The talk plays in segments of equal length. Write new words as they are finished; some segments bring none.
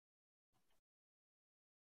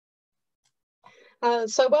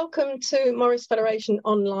So welcome to Morris Federation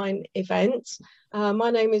online event.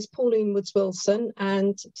 My name is Pauline Woods-Wilson,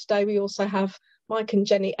 and today we also have Mike and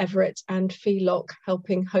Jenny Everett and Fee Locke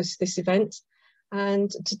helping host this event.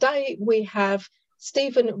 And today we have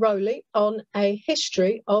Stephen Rowley on a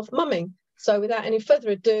history of mumming. So without any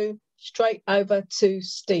further ado, straight over to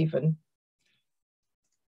Stephen.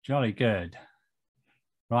 Jolly good.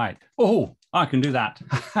 Right. Oh, I can do that.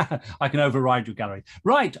 I can override your gallery.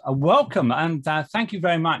 Right. Welcome. And thank you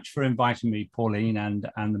very much for inviting me, Pauline, and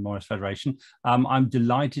the Morris Federation. I'm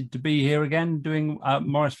delighted to be here again doing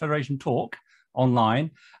Morris Federation talk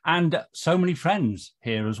online, and so many friends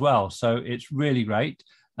here as well. So it's really great.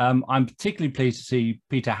 I'm particularly pleased to see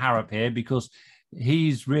Peter Harrop here because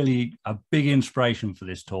he's really a big inspiration for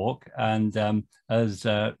this talk, and has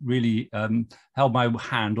really held my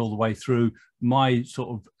hand all the way through my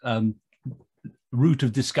sort of route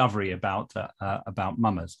of discovery about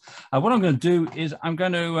mummers. What I'm going to do is I'm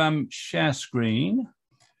going to share screen.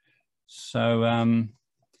 So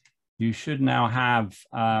you should now have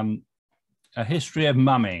a history of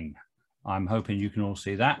mumming. I'm hoping you can all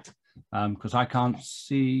see that because I can't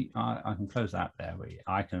see. I can close that there.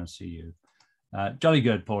 I can see you. Jolly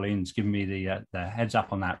good, Pauline's giving me the heads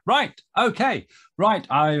up on that. Right, okay, right.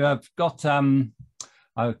 I've got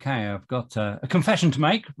I've got a confession to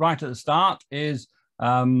make right at the start. Is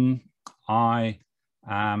I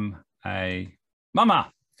am a mummer.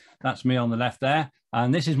 That's me on the left there,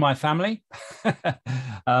 and this is my family.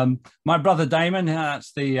 My brother Damon.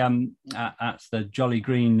 That's the jolly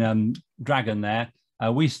green dragon there.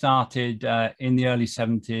 We started in the early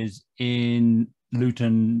 70s in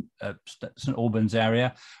Luton, St Albans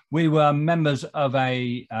area. We were members of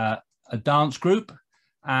a dance group,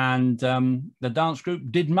 and the dance group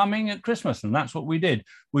did mumming at Christmas, and that's what we did.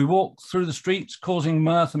 We walked through the streets causing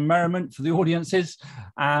mirth and merriment for the audiences,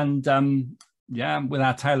 and yeah, with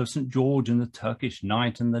our tale of St George and the Turkish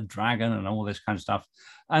knight and the dragon and all this kind of stuff.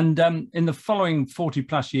 And in the following 40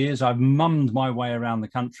 plus years, I've mummed my way around the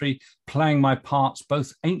country, playing my parts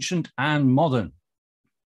both ancient and modern.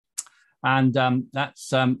 And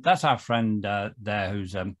that's our friend there,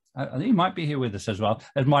 who's I think he might be here with us as well.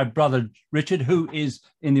 There's my brother Richard, who is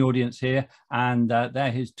in the audience here, and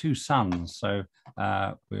they're his two sons. So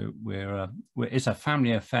it's a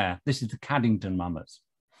family affair. This is the Caddington Mummers,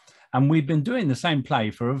 and we've been doing the same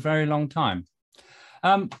play for a very long time.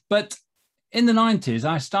 But in the 90s,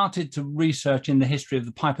 I started to research in the history of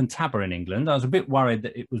the pipe and tabor in England. I was a bit worried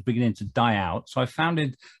that it was beginning to die out, so I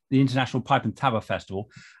founded the International Pipe and Tabor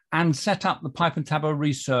Festival and set up the Pipe and Tabor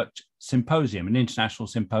Research Symposium, an international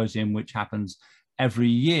symposium which happens every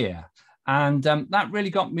year. And that really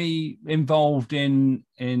got me involved in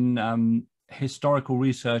historical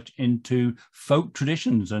research into folk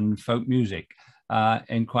traditions and folk music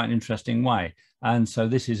in quite an interesting way. And so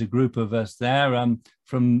this is a group of us there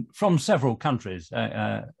from several countries,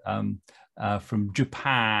 from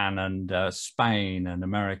Japan and Spain and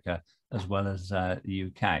America, as well as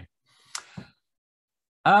the UK.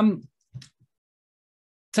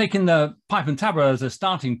 Taking the pipe and tabor as a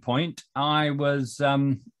starting point, I was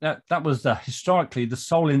that was historically the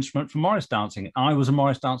sole instrument for Morris dancing. I was a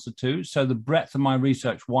Morris dancer too, so the breadth of my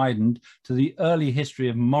research widened to the early history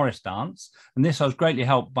of Morris dance, and this I was greatly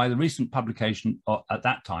helped by the recent publication at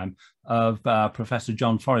that time of Professor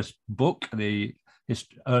John Forrest's book, The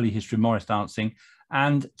Early History of Morris Dancing,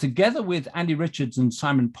 and together with Andy Richards and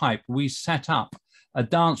Simon Pipe, we set up a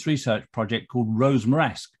dance research project called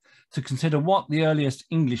Rosemoresque to consider what the earliest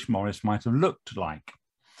English Morris might have looked like.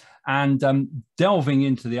 And delving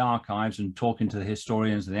into the archives and talking to the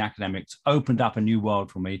historians and the academics opened up a new world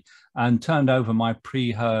for me and turned over my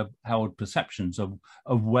pre-held perceptions of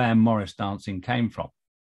where Morris dancing came from.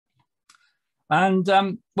 And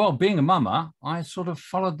well, being a mummer, I sort of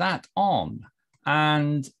followed that on.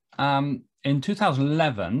 And in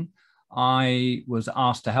 2011, I was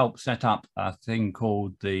asked to help set up a thing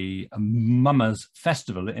called the Mummers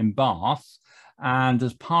Festival in Bath. And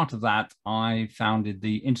as part of that, I founded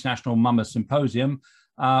the International Mummers Symposium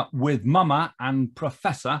with mummer and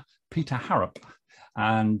Professor Peter Harrop.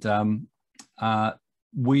 And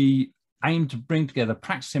we aim to bring together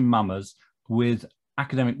practicing mummers with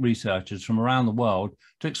academic researchers from around the world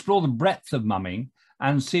to explore the breadth of mumming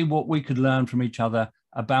and see what we could learn from each other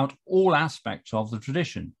about all aspects of the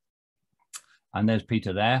tradition. And there's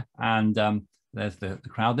Peter there, and there's the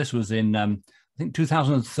crowd. This was in, I think,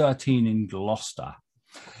 2013 in Gloucester.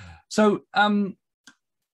 So 10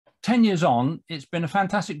 years on, it's been a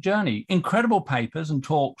fantastic journey. Incredible papers and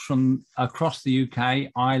talks from across the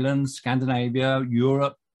UK, Ireland, Scandinavia,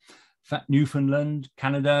 Europe, Newfoundland,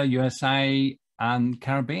 Canada, USA, and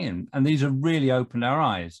Caribbean. And these have really opened our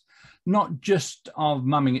eyes, not just of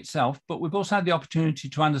mumming itself, but we've also had the opportunity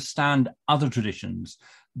to understand other traditions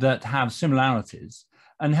that have similarities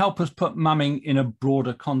and help us put mumming in a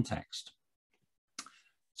broader context.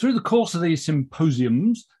 Through the course of these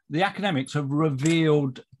symposiums, the academics have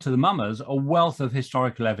revealed to the mummers a wealth of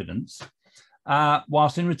historical evidence,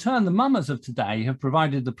 whilst in return, the mummers of today have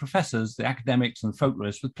provided the professors, the academics and the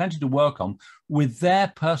folklorists with plenty to work on with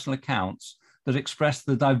their personal accounts that express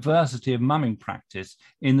the diversity of mumming practice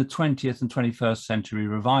in the 20th and 21st century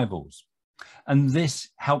revivals. And this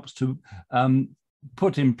helps to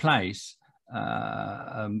put in place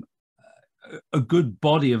a good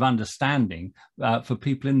body of understanding for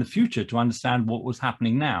people in the future to understand what was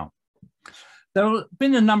happening now. There have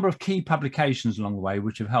been a number of key publications along the way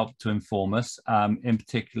which have helped to inform us, in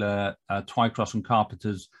particular Twycross and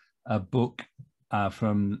Carpenter's book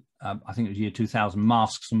from, I think it was year 2000,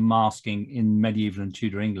 Masks and Masking in Medieval and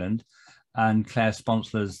Tudor England, and Claire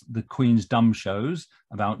Sponsler's The Queen's Dumb Shows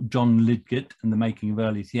about John Lidgett and the making of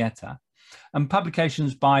early theatre, and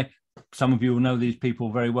publications by, some of you will know these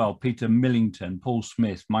people very well, Peter Millington, Paul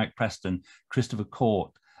Smith, Mike Preston, Christopher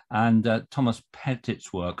Court, and Thomas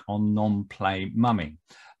Pettit's work on non-play mumming.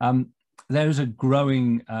 There is a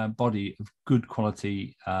growing body of good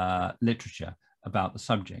quality literature about the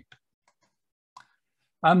subject.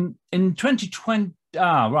 In 2020,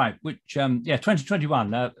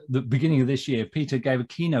 2021, the beginning of this year, Peter gave a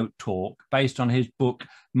keynote talk based on his book,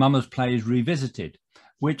 Mummers Plays Revisited,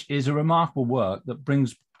 which is a remarkable work that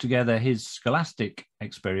brings together his scholastic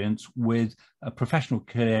experience with a professional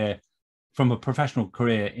career, from a professional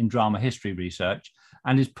career in drama history research,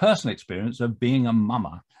 and his personal experience of being a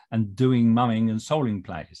mummer and doing mumming and souling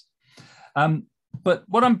plays. But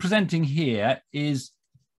what I'm presenting here is,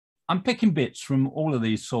 I'm picking bits from all of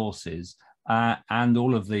these sources and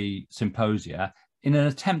all of the symposia in an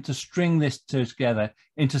attempt to string this together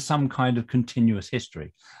into some kind of continuous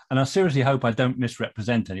history. And I seriously hope I don't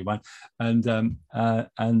misrepresent anyone. And I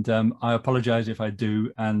apologize if I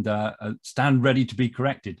do, and stand ready to be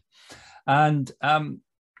corrected. And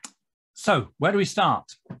so where do we start?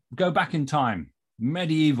 Go back in time,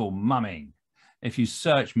 medieval mumming. If you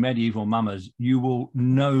search medieval mummers, you will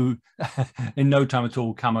know in no time at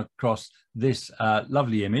all come across this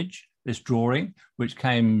lovely image, this drawing, which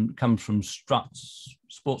comes from Strutt's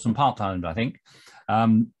Sports and Parkland, I think.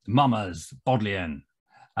 Mummers, Bodleian.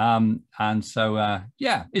 And so,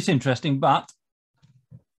 yeah, it's interesting, but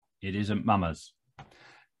it isn't mummers.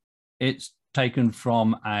 It's taken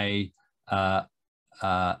from a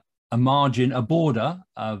margin, a border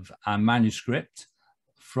of a manuscript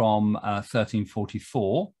from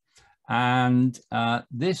 1344, and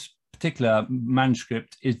this particular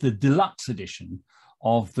manuscript is the deluxe edition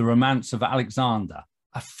of the Romance of Alexander,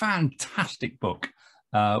 a fantastic book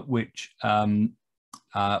which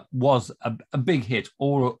was a big hit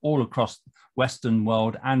all across Western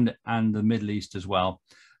world and the Middle East as well.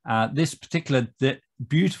 This particular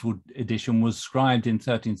beautiful edition was scribed in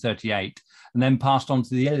 1338 and then passed on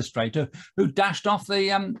to the illustrator, who dashed off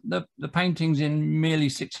the paintings in merely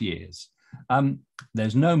 6 years.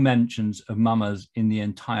 There's no mentions of mummers in the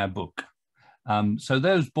entire book. So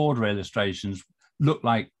those border illustrations look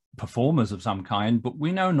like performers of some kind, but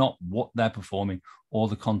we know not what they're performing or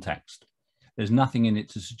the context. There's nothing in it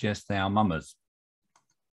to suggest they are mummers.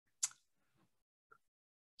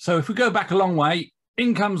 So if we go back a long way,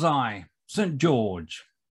 in comes I, St. George.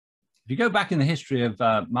 If you go back in the history of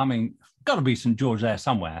mumming, got to be St. George there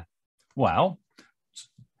somewhere. Well,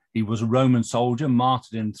 he was a Roman soldier,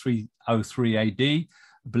 martyred in 303 AD,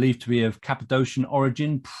 believed to be of Cappadocian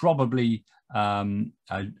origin, probably a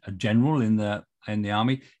general in the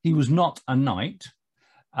army. He was not a knight.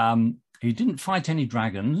 He didn't fight any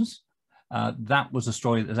dragons. That was a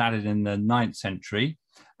story that was added in the 9th century.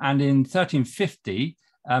 And in 1350,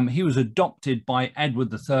 he was adopted by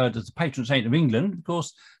Edward III as the patron saint of England. Of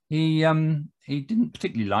course, he didn't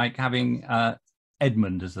particularly like having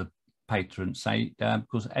Edmund as the patron saint,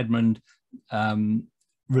 because Edmund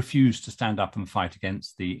refused to stand up and fight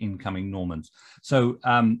against the incoming Normans, so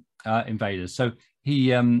invaders. So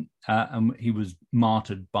he was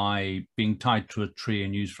martyred by being tied to a tree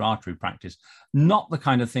and used for archery practice. Not the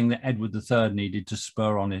kind of thing that Edward III needed to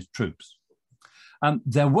spur on his troops.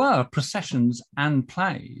 There were processions and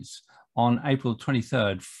plays on April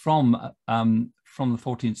 23rd from the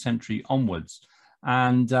 14th century onwards.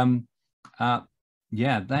 And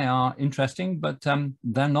yeah, they are interesting, but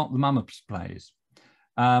they're not the mummers plays.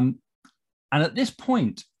 And at this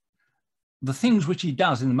point, the things which he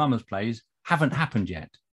does in the mummers plays haven't happened yet.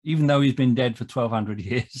 Even though he's been dead for 1200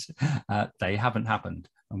 years, they haven't happened.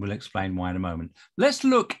 and we'll explain why in a moment. Let's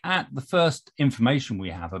look at the first information we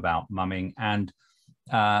have about mumming and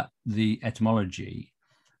the etymology.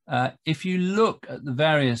 If you look at the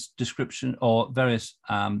various description or various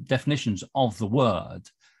definitions of the word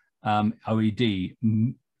OED,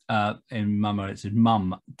 in mummer it says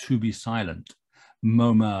mum, to be silent.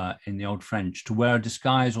 Momer in the Old French, to wear a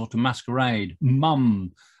disguise or to masquerade.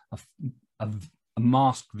 Mum, a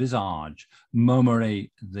masked visage.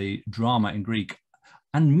 Momere, the drama in Greek.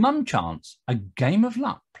 And mum chance, a game of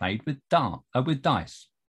luck played with dice.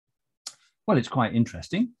 Well, it's quite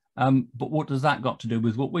interesting, but what does that got to do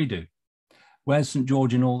with what we do? Where's St.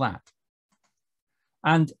 George in all that?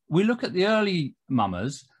 And we look at the early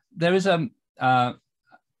mummers. There is a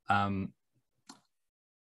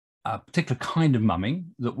particular kind of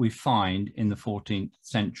mumming that we find in the 14th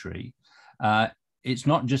century. It's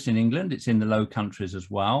not just in England, it's in the Low Countries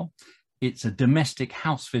as well. It's a domestic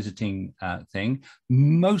house visiting thing,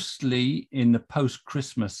 mostly in the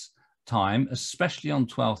post-Christmas time, especially on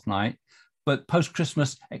Twelfth Night, but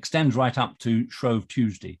post-Christmas extends right up to Shrove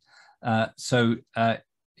Tuesday.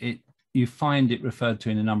 You find it referred to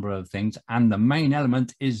in a number of things, and the main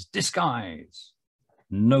element is disguise.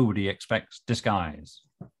 Nobody expects disguise.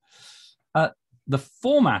 The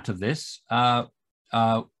format of this is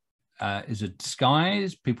a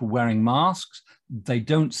disguise, people wearing masks. They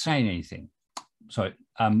don't say anything. So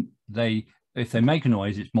if they make a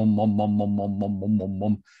noise, it's mom, mom, mom, mom, mom, mom, mom, mom,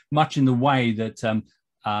 mom, much in the way that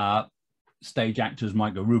stage actors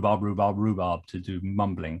might go rhubarb, rhubarb, rhubarb to do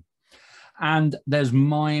mumbling. And there's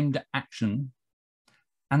mimed action,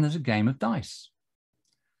 and there's a game of dice.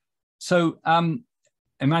 So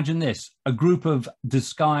imagine this: a group of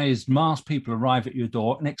disguised masked people arrive at your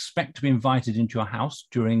door and expect to be invited into your house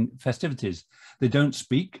during festivities. They don't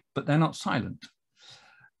speak, but they're not silent.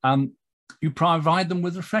 You provide them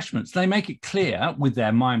with refreshments. They make it clear with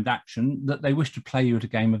their mimed action that they wish to play you at a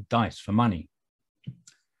game of dice for money.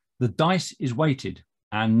 The dice is weighted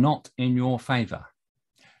and not in your favor.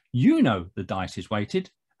 You know the dice is weighted,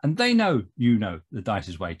 and they know you know the dice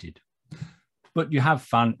is weighted. But you have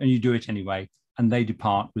fun and you do it anyway, and they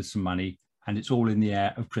depart with some money, and it's all in the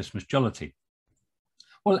air of Christmas jollity.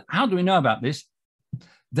 Well, how do we know about this?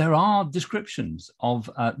 There are descriptions of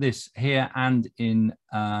this here and in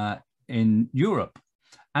Europe,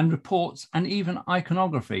 and reports and even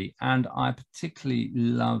iconography. And I particularly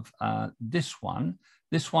love this one.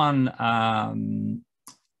 This one,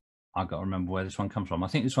 I've got to remember where this one comes from. I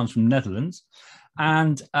think this one's from Netherlands.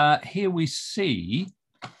 And here we see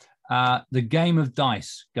the game of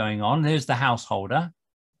dice going on. There's the householder,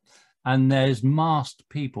 and there's masked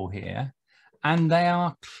people here, and they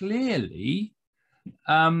are clearly,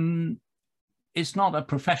 it's not a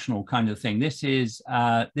professional kind of thing. This is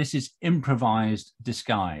improvised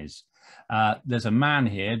disguise. There's a man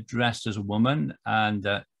here dressed as a woman,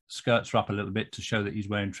 and skirts are up a little bit to show that he's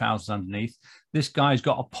wearing trousers underneath. This guy's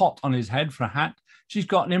got a pot on his head for a hat. She's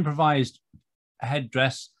got an improvised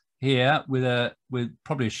headdress here with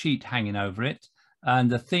probably a sheet hanging over it,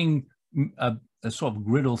 and a thing, a sort of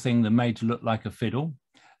griddle thing that made to look like a fiddle,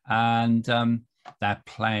 and they're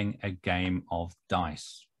playing a game of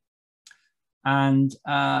dice. And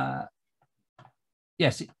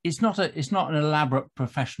yes, it's not an elaborate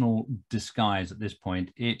professional disguise at this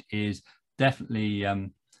point. It is definitely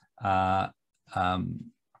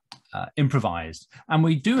improvised, and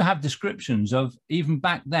we do have descriptions of, even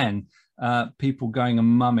back then, people going and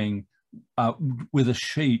mumming with a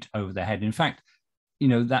sheet over their head. In fact, you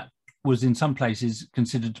know, that was in some places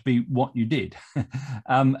considered to be what you did.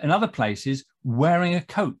 In other places, wearing a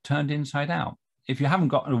coat turned inside out. If you haven't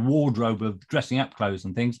got a wardrobe of dressing up clothes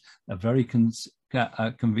and things, a very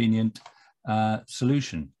convenient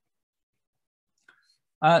solution.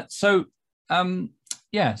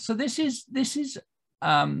 Yeah, so this is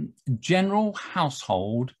general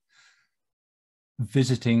household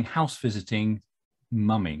visiting, house visiting,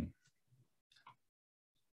 mumming.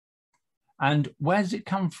 And where does it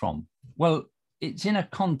come from? Well, it's in a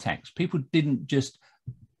context. People didn't just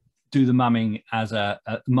do the mumming as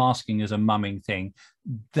masking as a mumming thing.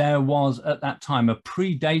 There was at that time a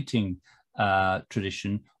predating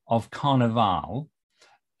tradition of Carnival,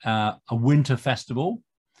 a winter festival,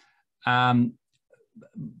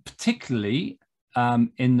 particularly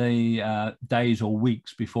in the days or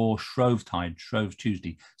weeks before Shrovetide, Shrove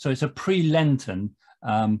Tuesday. So it's a pre-Lenten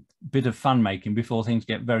bit of fun making before things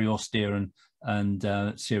get very austere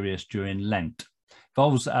and serious during Lent.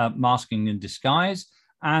 Involves masking and disguise,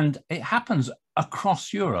 and it happens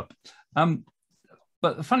across Europe.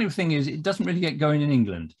 But the funny thing is, it doesn't really get going in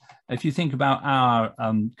England. If you think about our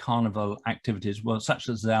carnival activities, well, such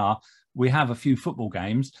as they are, we have a few football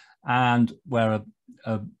games, and where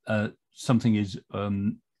something is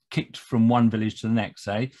kicked from one village to the next,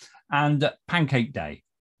 say, and Pancake Day.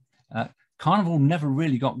 Carnival never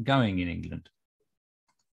really got going in England.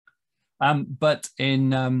 But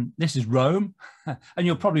in this is Rome, and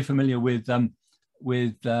you're probably familiar with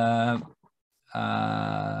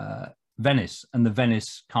Venice and the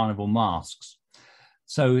Venice Carnival masks.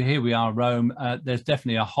 So here we are, Rome. There's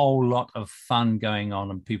definitely a whole lot of fun going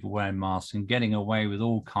on, and people wearing masks and getting away with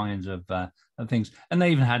all kinds of things. And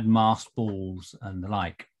they even had masked balls and the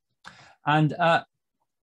like. And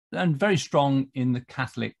very strong in the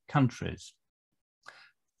Catholic countries.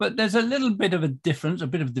 But there's a little bit of a difference, a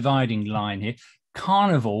bit of dividing line here.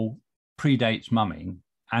 Carnival predates mumming,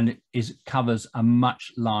 and it covers a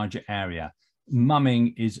much larger area.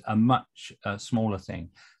 Mumming is a much smaller thing.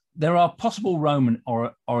 There are possible Roman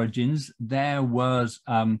origins. There was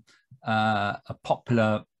a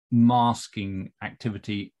popular masking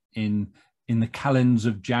activity in the calends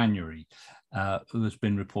of January, that's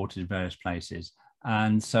been reported in various places.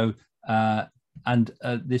 And so,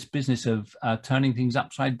 this business of turning things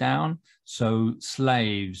upside down, so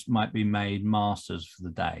slaves might be made masters for the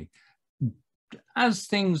day, as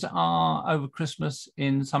things are over Christmas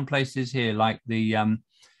in some places here, like the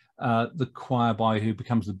choir boy who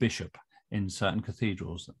becomes the bishop in certain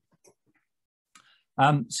cathedrals.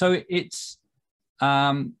 So it's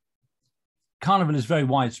carnival is very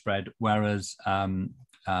widespread, whereas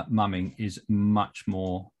mumming is much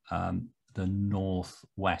more the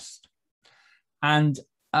northwest. And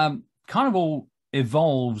carnival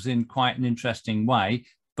evolves in quite an interesting way,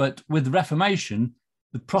 but with the Reformation,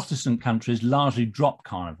 the Protestant countries largely dropped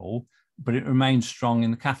carnival, but it remains strong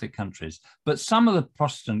in the Catholic countries. But some of the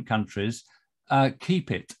Protestant countries keep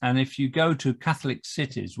it. And if you go to Catholic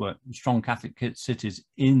cities, strong Catholic cities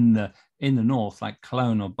in the north, like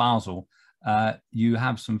Cologne or Basel, you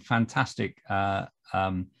have some fantastic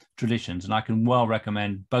traditions. And I can well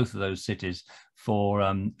recommend both of those cities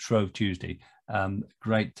for Shrove Tuesday.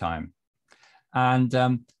 Great time.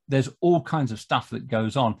 And there's all kinds of stuff that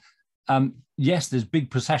goes on. Yes, there's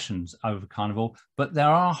big processions over Carnival, but there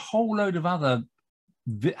are a whole load of other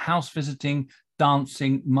house visiting,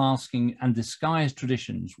 dancing, masking, and disguise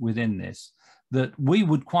traditions within this that we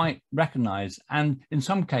would quite recognize. And in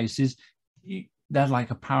some cases, they're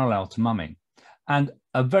like a parallel to mumming. And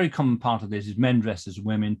a very common part of this is men dressed as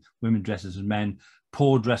women, women dressed as men,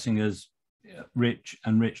 poor dressing as rich,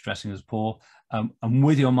 and rich dressing as poor. And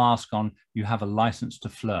with your mask on, you have a license to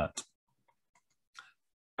flirt.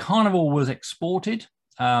 Carnival was exported.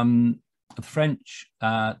 The French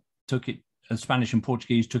took it, the Spanish and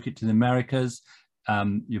Portuguese took it to the Americas.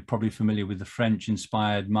 You're probably familiar with the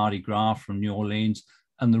French-inspired Mardi Gras from New Orleans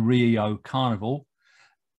and the Rio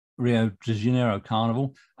de Janeiro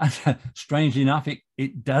Carnival. And strangely enough,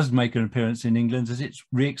 it does make an appearance in England as it's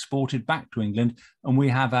re-exported back to England. And we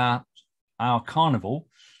have our carnival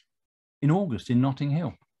in August in Notting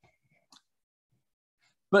Hill.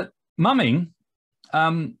 But mumming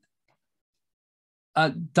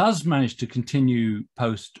does manage to continue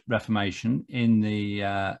post-Reformation in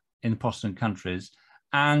the Protestant countries,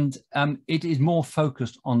 and it is more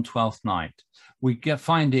focused on Twelfth Night. We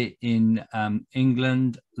find it in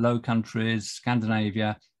England, Low Countries,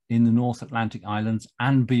 Scandinavia, in the North Atlantic Islands,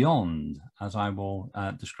 and beyond, as I will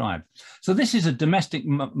describe. So this is a domestic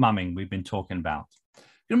mumming we've been talking about.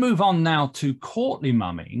 We're going to move on now to courtly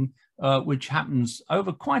mumming, which happens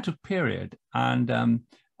over quite a period, and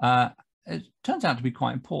it turns out to be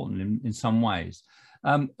quite important in some ways.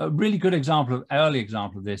 A really good example, early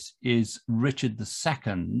example of this is Richard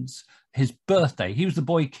II's, his birthday. He was the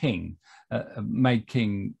boy king, made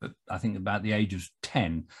king, I think, about the age of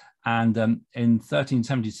 10. And in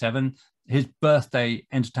 1377, his birthday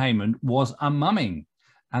entertainment was a mumming.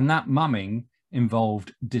 And that mumming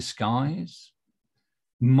involved disguise,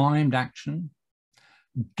 mimed action,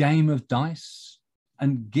 game of dice,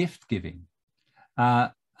 and gift giving.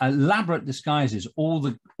 Elaborate disguises. All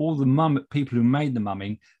the people who made the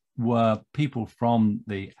mumming were people from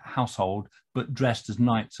the household, but dressed as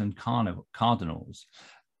knights and cardinals.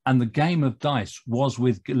 And the game of dice was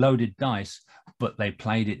with loaded dice, but they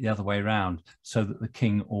played it the other way around so that the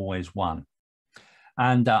king always won.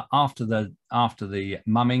 And after the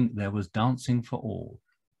mumming, there was dancing for all.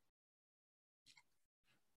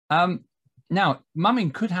 Now, mumming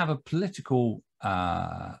could have a political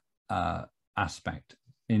aspect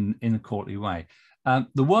in a courtly way.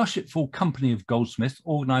 The Worshipful Company of Goldsmiths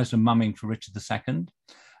organised a mumming for Richard II.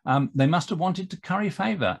 They must have wanted to curry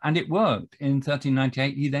favour, and it worked. In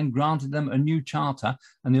 1398, he then granted them a new charter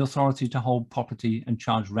and the authority to hold property and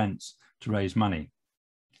charge rents to raise money.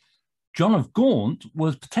 John of Gaunt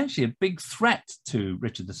was potentially a big threat to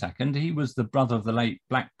Richard II. He was the brother of the late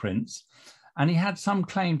Black Prince, and he had some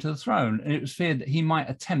claim to the throne, and it was feared that he might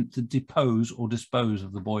attempt to depose or dispose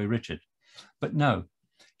of the boy Richard. But no,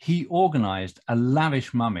 he organised a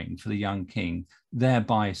lavish mumming for the young king,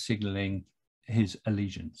 thereby signalling his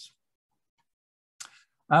allegiance.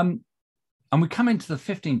 And we come into the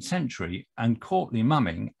 15th century and courtly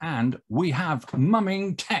mumming, and we have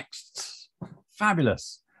mumming texts.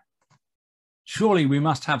 Fabulous. Surely we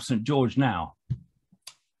must have St. George now.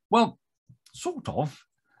 Well, sort of.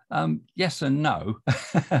 Yes and no.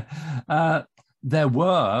 There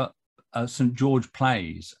were St. George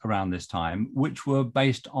plays around this time, which were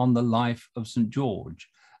based on the life of St. George.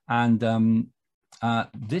 And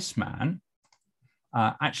this man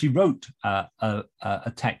actually wrote a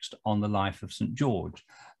text on the life of St. George.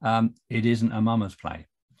 It isn't a mummers play.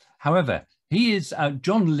 However, he is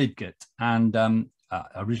John Lydgate, and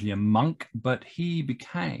originally a monk, but he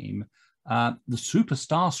became the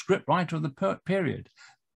superstar scriptwriter of the period.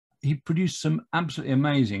 He produced some absolutely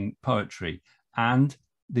amazing poetry and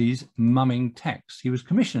these mumming texts. He was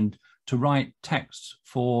commissioned to write texts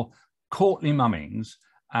for courtly mummings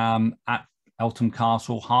at Eltham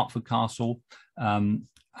Castle, Hertford Castle, and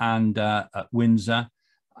at Windsor.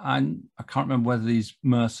 And I can't remember whether these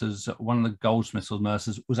mercers, one of the goldsmiths or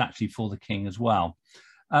mercers, was actually for the king as well.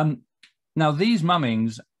 Now, these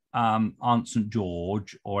mummings aren't St.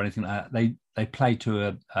 George or anything like that. They play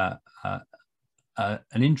to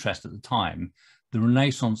an interest at the time, the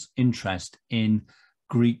Renaissance interest in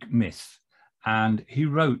Greek myth. And he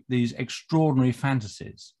wrote these extraordinary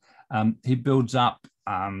fantasies. He builds up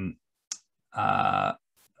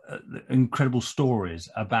incredible stories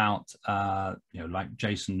about, like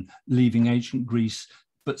Jason leaving ancient Greece,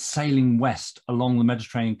 but sailing west along the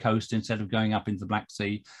Mediterranean coast instead of going up into the Black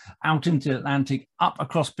Sea, out into the Atlantic, up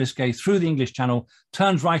across Biscay, through the English Channel,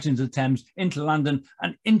 turns right into the Thames, into London,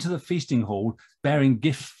 and into the feasting hall, bearing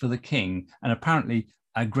gifts for the king. And apparently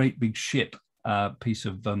a great big ship, piece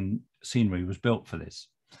of scenery was built for this.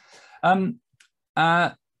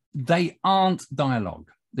 They aren't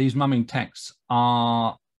dialogue. These mumming texts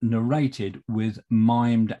are narrated with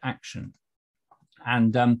mimed action.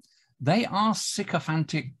 And they are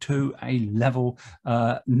sycophantic to a level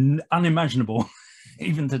unimaginable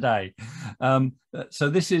even today. So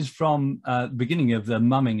this is from the beginning of the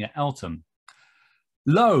mumming at Eltham.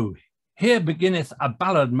 Lo, here beginneth a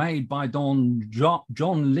ballad made by Don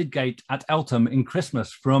John Lydgate at Eltham in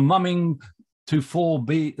Christmas for a mumming to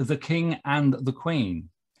forebe the king and the queen.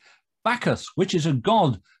 Bacchus, which is a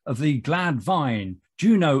god of the glad vine,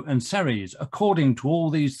 Juno and Ceres, according to all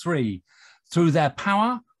these three, through their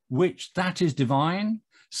power, which that is divine,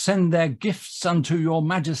 send their gifts unto your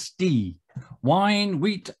majesty, wine,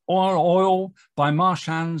 wheat, oil, by marsh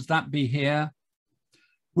hands that be here,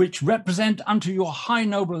 which represent unto your high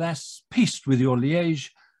noblesse, peace with your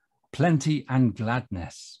liege, plenty and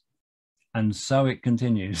gladness. And so it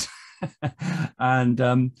continues.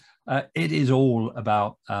 And it is all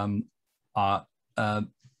about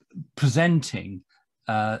presenting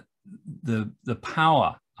the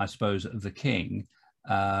power, I suppose, of the king,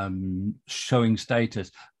 showing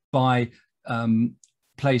status by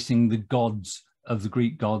placing the gods of the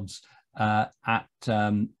Greek gods at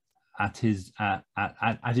his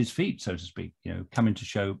feet, so to speak, coming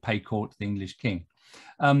to pay court to the English king.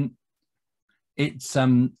 It's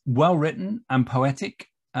well written and poetic,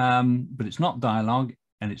 but it's not dialogue,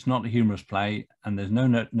 and it's not a humorous play, and there's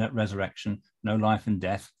no resurrection, no life and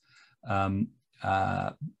death,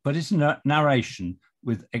 but it's narration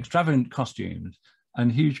with extravagant costumes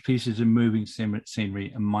and huge pieces of moving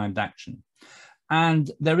scenery and mimed action. And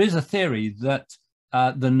there is a theory that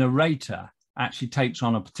the narrator actually takes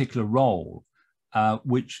on a particular role,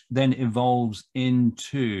 which then evolves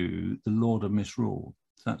into the Lord of Misrule.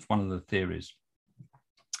 So that's one of the theories.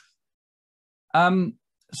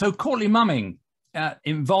 So courtly mumming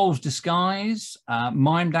involves disguise,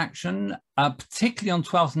 mimed action, particularly on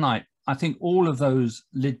Twelfth Night. I think all of those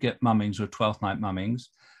Lydgate mummings were Twelfth Night mummings.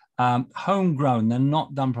 Homegrown, they're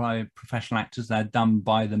not done by professional actors, they're done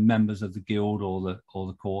by the members of the guild or the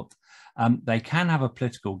court. They can have a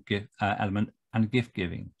political element and gift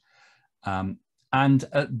giving. And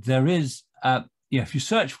there is, if you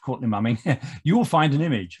search for courtly mumming, you will find an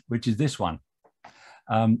image, which is this one.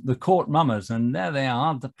 The court mummers, and there they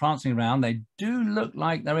are, prancing around. They do look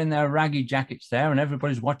like they're in their raggy jackets there, and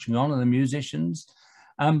everybody's watching on, and the musicians.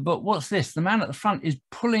 But what's this? The man at the front is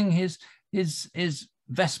pulling his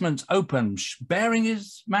vestments open, baring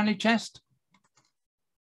his manly chest.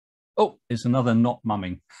 Oh, it's another not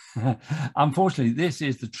mumming. Unfortunately, this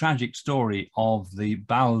is the tragic story of the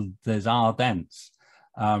Bal des Ardennes,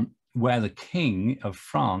 where the king of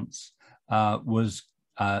France was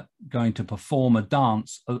going to perform a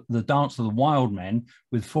dance, the dance of the wild men,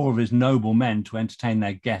 with 4 of his noble men to entertain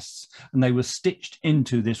their guests. And they were stitched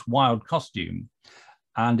into this wild costume.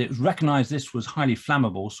 And it was recognized this was highly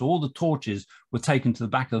flammable. So all the torches were taken to the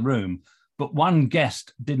back of the room. But one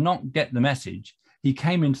guest did not get the message. He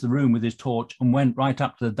came into the room with his torch and went right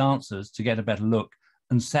up to the dancers to get a better look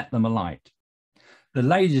and set them alight. The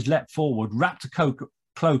ladies leapt forward, wrapped a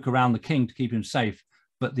cloak around the king to keep him safe,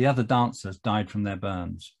 but the other dancers died from their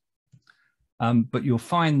burns. But you'll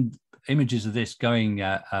find images of this going,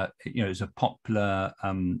 it's a popular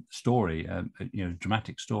story,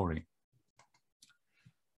 dramatic story.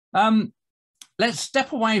 Let's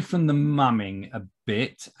step away from the mumming a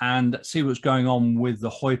bit and see what's going on with the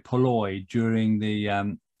hoi polloi during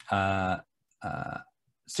the 16th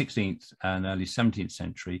and early 17th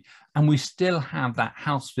century. And we still have that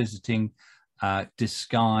house visiting,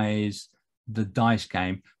 disguise, the dice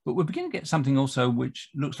game, but we're beginning to get something also which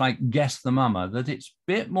looks like Guess the Mummer, that it's a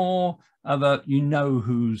bit more of a,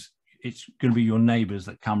 it's going to be your neighbours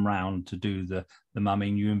that come round to do the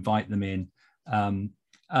mumming. You invite them in.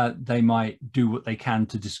 They might do what they can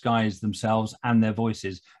to disguise themselves and their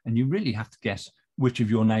voices, and you really have to guess which of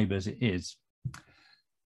your neighbours it is.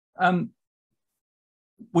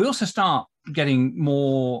 We also start getting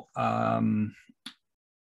more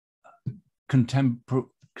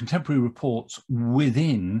contemporary reports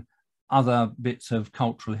within other bits of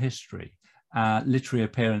cultural history, literary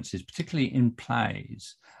appearances, particularly in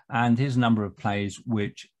plays. And here's a number of plays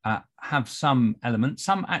which have some elements,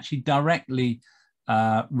 some actually directly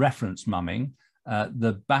reference mumming.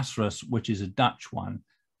 The Basrus, which is a Dutch one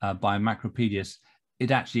by Macropedius,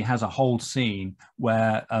 it actually has a whole scene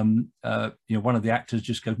where one of the actors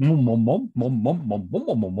just goes mom, mom, mom, mom, mom, mom,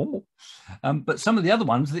 mom, mom, mom. But some of the other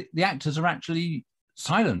ones, the actors are actually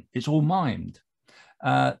silent. It's all mimed.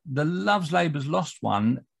 The Love's Labour's Lost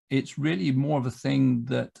one, it's really more of a thing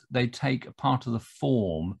that they take a part of the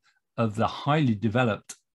form of the highly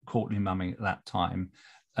developed courtly mumming at that time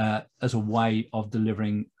as a way of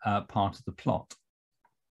delivering part of the plot.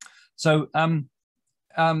 So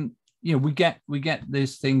we get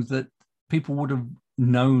these things that people would have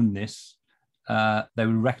known this. They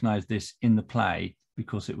would recognize this in the play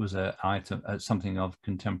because it was something of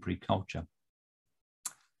contemporary culture.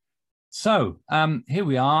 So here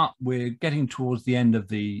we are. We're getting towards the end of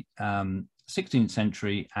the 16th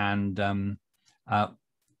century, and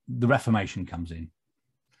the Reformation comes in.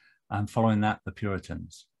 And following that, the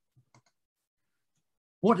Puritans.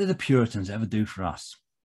 What did the Puritans ever do for us?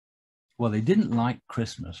 Well, they didn't like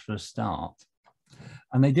Christmas for a start,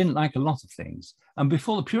 and they didn't like a lot of things. And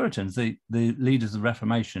before the Puritans, the leaders of the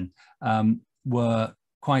Reformation were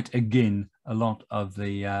quite again a lot of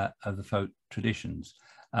the folk traditions.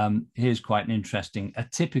 Here's quite an interesting, a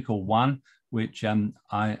typical one, which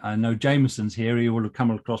I know Jameson's here. He will have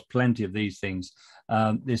come across plenty of these things.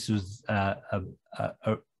 This was a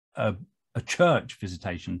church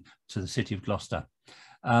visitation to the city of Gloucester,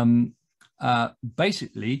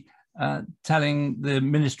 basically telling the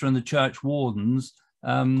minister and the church wardens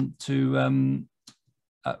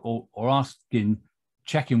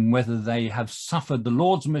checking whether they have suffered the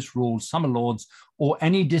lords misruled, summer lords, or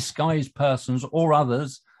any disguised persons or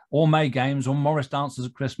others, or May games or Morris dances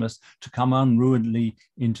at Christmas, to come unruinedly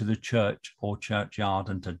into the church or churchyard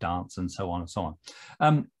and to dance, and so on and so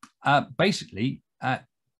on. Basically,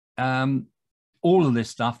 all of this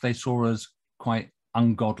stuff they saw as quite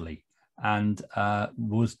ungodly and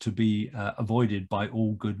was to be avoided by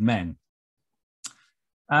all good men.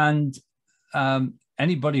 And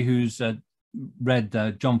anybody who's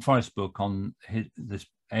read John Forrest's book on this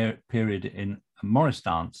period in Morris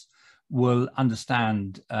dance will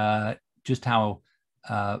understand just how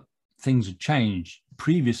things had changed.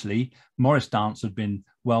 Previously, Morris dance had been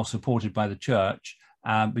well supported by the church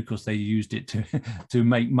because they used it to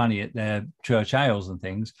make money at their church ales and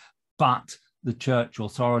things, but the church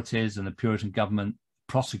authorities and the Puritan government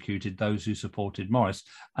prosecuted those who supported Morris,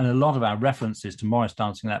 and a lot of our references to Morris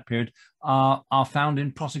dancing in that period are found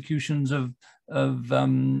in prosecutions of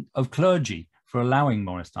clergy for allowing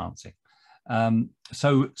Morris dancing.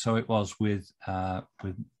 So it was with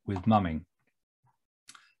mumming.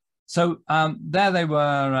 So there they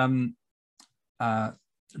were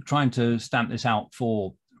trying to stamp this out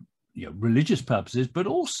for religious purposes, but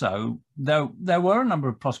also there were a number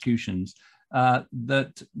of prosecutions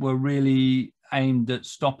that were really aimed at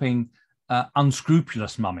stopping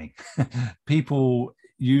unscrupulous mumming, people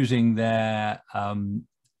using their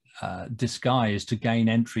disguise to gain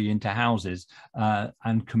entry into houses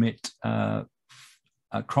and commit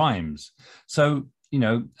crimes. So, you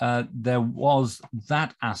know, there was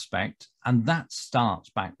that aspect, and that starts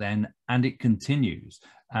back then, and it continues.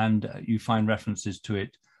 And you find references to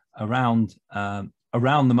it around the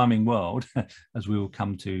mumming world, as we will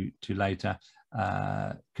come to later,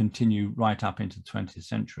 continue right up into the 20th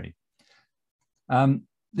century.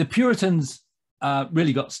 The Puritans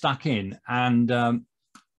really got stuck in, and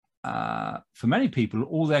for many people,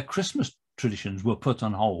 all their Christmas traditions were put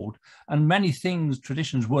on hold, and many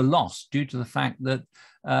traditions were lost due to the fact that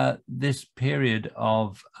this period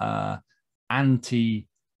of anti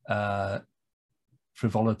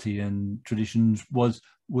frivolity and traditions was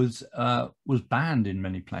banned in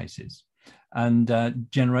many places, and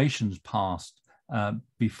generations passed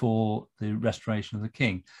before the restoration of the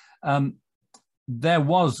king. There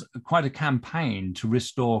was quite a campaign to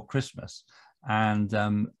restore Christmas, and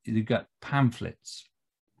you got pamphlets.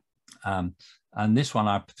 And this one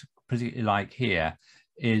I particularly like here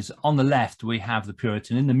is on the left, we have the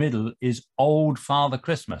Puritan. In the middle is Old Father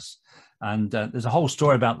Christmas. And there's a whole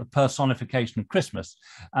story about the personification of Christmas.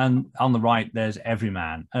 And on the right, there's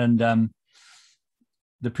Everyman. And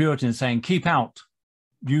the Puritan is saying, keep out,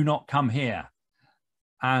 do not come here.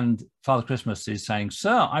 And Father Christmas is saying,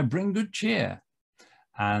 sir, I bring good cheer.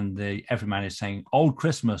 And the Everyman is saying, Old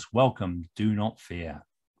Christmas, welcome, do not fear.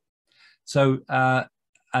 So,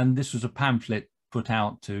 and this was a pamphlet put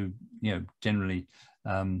out to, you know, generally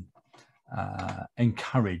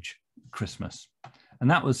encourage Christmas. And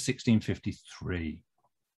that was 1653.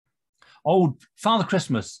 Old Father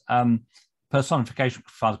Christmas, personification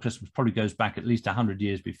of Father Christmas probably goes back at least 100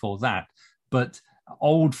 years before that. But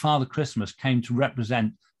Old Father Christmas came to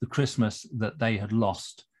represent the Christmas that they had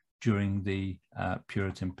lost during the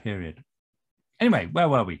Puritan period. Anyway, where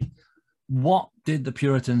were we? What did the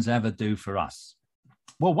Puritans ever do for us?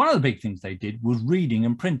 Well, one of the big things they did was reading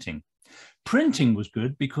and printing. Printing was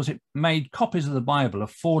good because it made copies of the Bible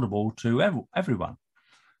affordable to everyone.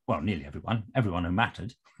 Well, nearly everyone who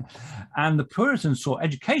mattered. And the Puritans saw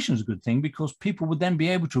education as a good thing because people would then be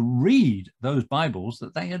able to read those Bibles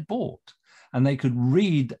that they had bought, and they could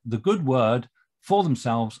read the good word for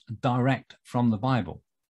themselves direct from the Bible.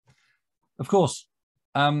 Of course,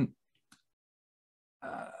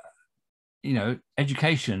 you know,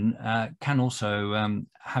 education can also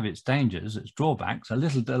have its dangers, its drawbacks. A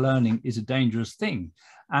little learning is a dangerous thing.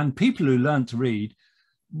 And people who learn to read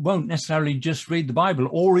won't necessarily just read the Bible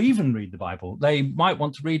or even read the Bible. They might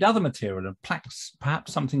want to read other material and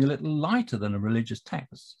perhaps something a little lighter than a religious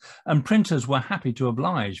text. And printers were happy to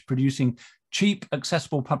oblige, producing cheap,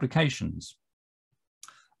 accessible publications,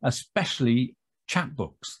 especially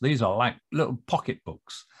chapbooks. These are like little pocket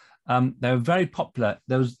books. They were very popular.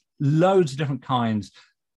 There was loads of different kinds,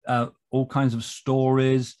 all kinds of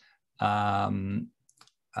stories,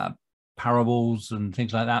 parables and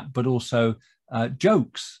things like that, but also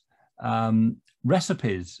jokes,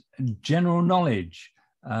 recipes, general knowledge,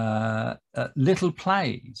 little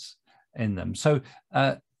plays in them. So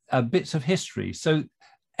bits of history. So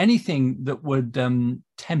anything that would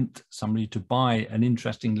tempt somebody to buy an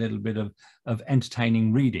interesting little bit of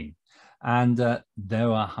entertaining reading. And there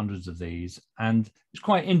were hundreds of these, and it's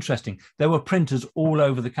quite interesting. There were printers all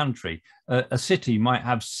over the country. A city might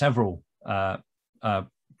have several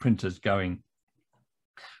printers going,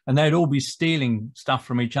 and they'd all be stealing stuff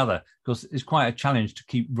from each other because it's quite a challenge to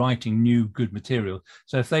keep writing new good material.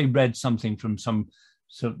 So if they read something from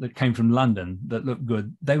that came from London that looked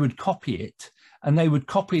good, they would copy it, and they would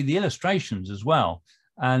copy the illustrations as well.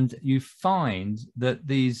 And you find that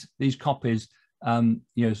these copies, you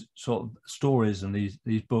know, sort of stories and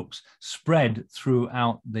these books spread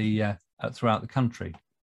throughout the country.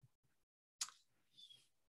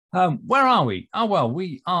 Where are we? Oh well,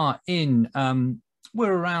 we are in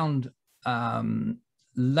we're around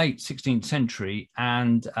late 16th century,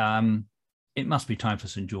 and it must be time for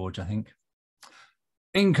St. George, I think.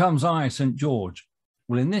 In comes I, St. George.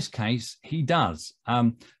 Well, in this case, he does.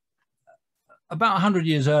 About 100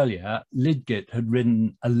 years earlier, Lidgett had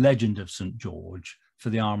written A Legend of St. George for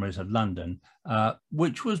the Armouries of London,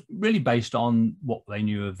 which was really based on what they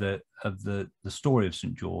knew of the story of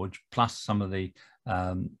St. George, plus some of the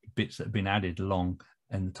bits that had been added along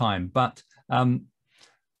in the time. But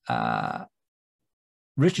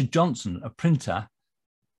Richard Johnson, a printer,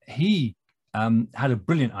 he had a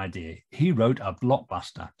brilliant idea. He wrote a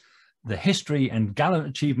blockbuster, The History and Gallant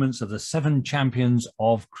Achievements of the 7 Champions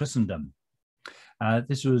of Christendom.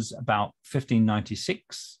 This was about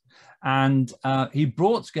 1596, and he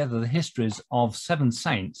brought together the histories of 7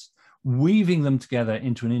 saints, weaving them together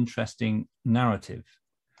into an interesting narrative.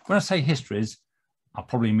 When I say histories, I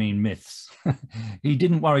probably mean myths. He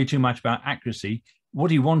didn't worry too much about accuracy.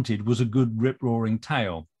 What he wanted was a good rip-roaring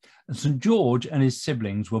tale. And St. George and his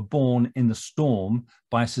siblings were born in the storm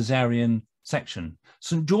by a caesarean section.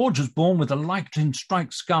 St. George was born with a lightning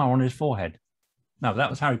strike scar on his forehead. No, that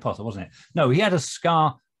was Harry Potter, wasn't it? No, he had a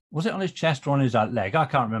scar. Was it on his chest or on his leg? I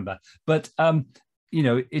can't remember. But, you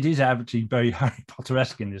know, it is actually very Harry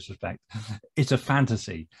Potter-esque in this respect. It's a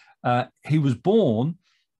fantasy. He was born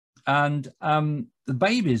and the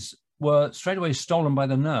babies were straight away stolen by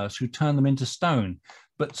the nurse who turned them into stone.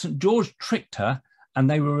 But St. George tricked her and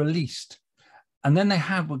they were released. And then they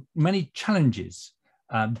had many challenges,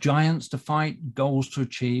 giants to fight, goals to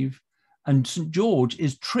achieve. And St. George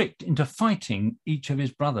is tricked into fighting each of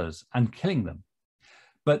his brothers and killing them.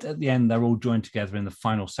 But at the end, they're all joined together in the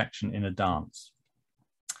final section in a dance.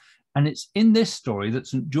 And it's in this story that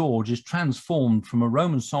St. George is transformed from a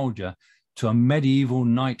Roman soldier to a medieval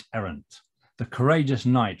knight errant, the courageous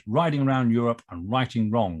knight riding around Europe and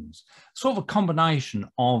righting wrongs. Sort of a combination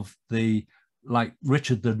of the, like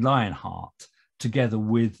Richard the Lionheart, together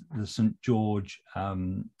with the St. George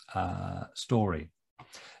story.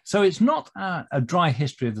 So it's not a dry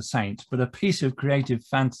history of the saints, but a piece of creative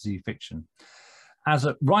fantasy fiction. As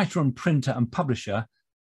a writer and printer and publisher,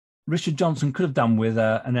 Richard Johnson could have done with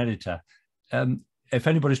an editor. If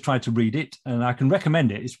anybody's tried to read it, and I can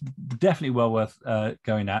recommend it, it's definitely well worth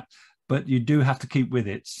going at, but you do have to keep with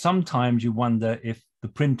it. Sometimes you wonder if the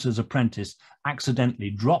printer's apprentice accidentally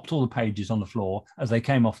dropped all the pages on the floor as they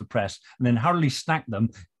came off the press and then hurriedly stacked them,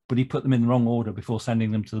 but he put them in the wrong order before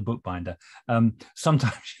sending them to the bookbinder.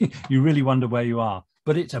 Sometimes you really wonder where you are,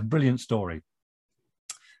 but it's a brilliant story.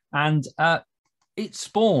 And it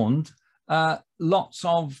spawned lots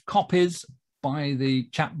of copies by the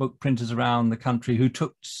chapbook printers around the country who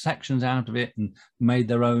took sections out of it and made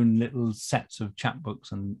their own little sets of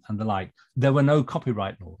chapbooks and the like. There were no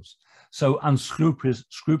copyright laws. So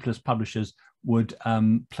unscrupulous publishers would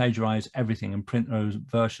plagiarize everything and print those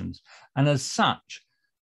versions. And as such,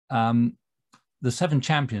 the Seven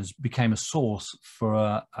Champions became a source for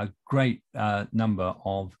a great number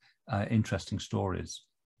of interesting stories.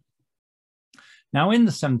 Now, in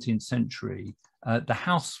the 17th century, the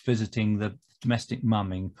house visiting, the domestic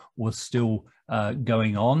mumming was still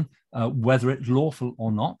going on, whether it's lawful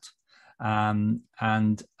or not.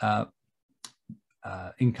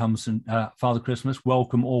 In comes Father Christmas,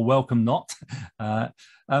 welcome or welcome not.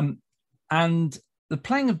 And the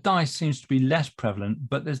playing of dice seems to be less prevalent,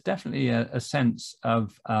 but there's definitely a sense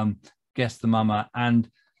of guess the mummer and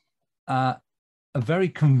a very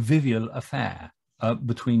convivial affair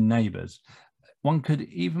between neighbours. One could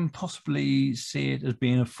even possibly see it as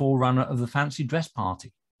being a forerunner of the fancy dress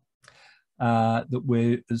party that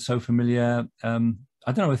we're so familiar.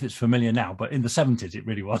 I don't know if it's familiar now, but in the 70s it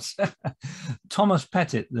really was. Thomas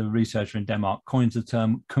Pettit, the researcher in Denmark, coins the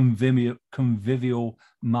term convivial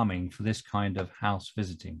mumming for this kind of house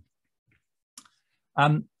visiting.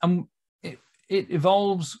 And it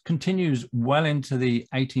evolves, continues well into the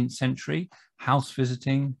 18th century, house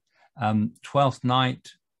visiting, Twelfth Night,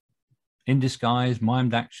 in disguise,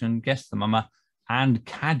 mimed action, guess the mummer, and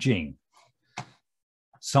cadging.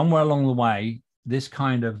 Somewhere along the way, this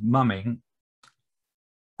kind of mumming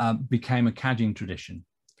became a cadging tradition,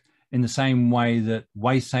 in the same way that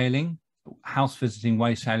waysailing, house visiting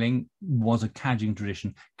waysailing, was a cadging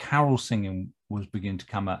tradition. Carol singing was beginning to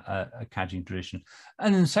become a cadging tradition,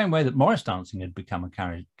 and in the same way that Morris dancing had become a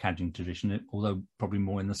cadging tradition, although probably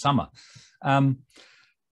more in the summer.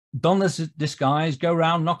 Don this disguise, go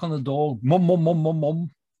round, knock on the door, mum, mum, mum, mum,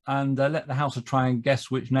 mum, and let the houser try and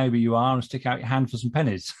guess which neighbour you are and stick out your hand for some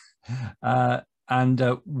pennies. And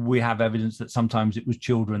we have evidence that sometimes it was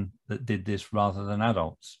children that did this rather than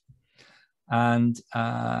adults. And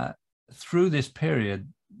through this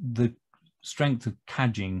period, the strength of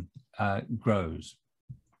cadging grows.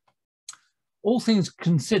 All things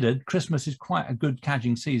considered, Christmas is quite a good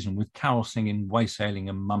cadging season with carol singing, waysailing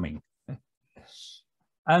and mumming.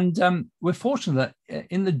 And we're fortunate that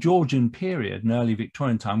in the Georgian period and early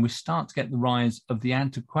Victorian time, we start to get the rise of the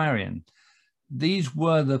antiquarian. These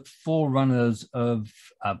were the forerunners of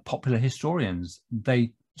popular historians.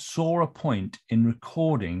 They saw a point in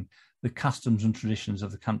recording the customs and traditions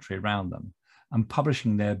of the country around them and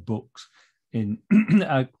publishing their books in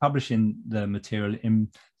publishing the material in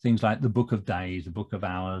things like the Book of Days, the Book of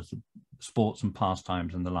Hours, Sports and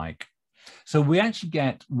Pastimes and the like. So we actually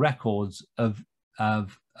get records of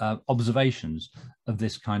observations of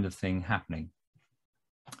this kind of thing happening.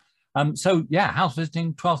 So yeah, house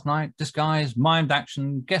visiting, Twelfth Night, disguise, mimed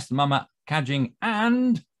action, guess the mummer, cadging,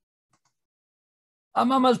 and A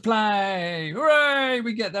Mummers play! Hooray!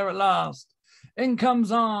 We get there at last. In comes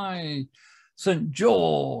I, St.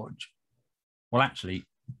 George. Well, actually,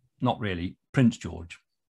 not really, Prince George.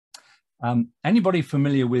 Anybody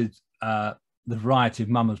familiar with the variety of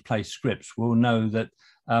Mummers play scripts will know that,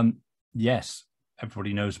 yes,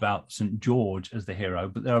 everybody knows about St. George as the hero,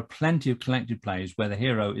 but there are plenty of collected plays where the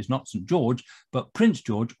hero is not St. George, but Prince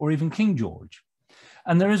George or even King George.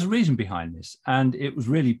 And there is a reason behind this. And it was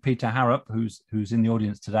really Peter Harrop, who's in the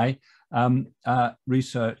audience today,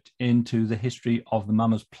 researched into the history of the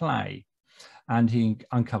Mummers play. And he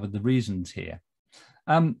uncovered the reasons here.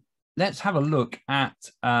 Let's have a look at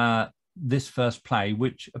this first play,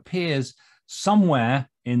 which appears somewhere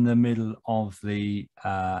in the middle of the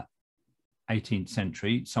 18th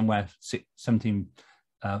century, somewhere 1740s,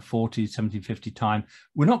 1750 time.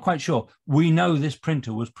 We're not quite sure. We know this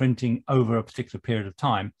printer was printing over a particular period of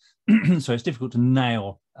time, so it's difficult to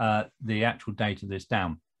nail the actual date of this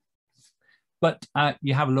down. But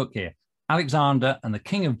you have a look here. Alexander and the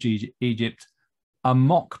King of Egypt, a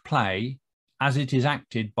mock play as it is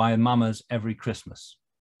acted by Mummers every Christmas.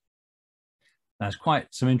 There's quite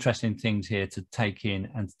some interesting things here to take in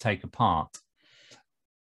and to take apart.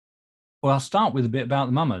 Well, I'll start with a bit about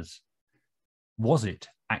the Mummers. Was it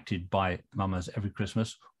acted by Mummers every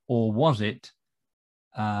Christmas, or was it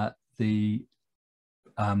Mr.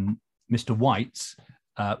 White's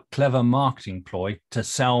clever marketing ploy to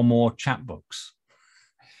sell more chapbooks?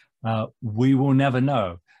 We will never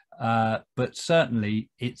know, but certainly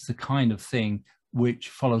it's the kind of thing which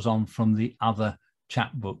follows on from the other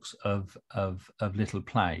chapbooks of little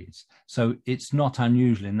plays. So it's not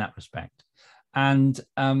unusual in that respect. And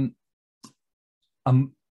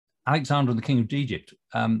Alexander, the King of Egypt,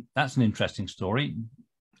 that's an interesting story.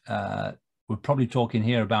 We're probably talking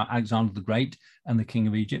here about Alexander the Great and the King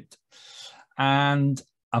of Egypt. And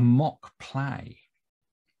a mock play.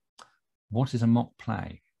 What is a mock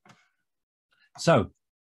play? So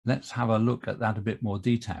let's have a look at that a bit more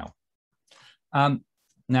detail.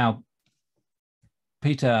 Now,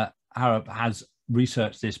 Peter Harrop has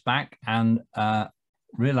researched this back and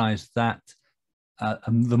realized that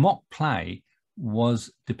the mock play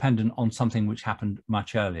was dependent on something which happened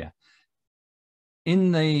much earlier.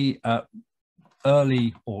 In the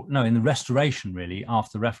in the Restoration, really,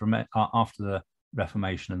 after the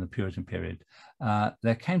Reformation and the Puritan period,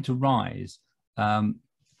 there came to rise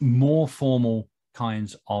more formal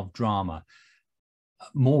kinds of drama,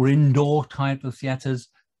 more indoor type of theatres,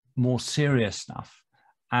 more serious stuff.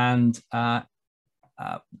 And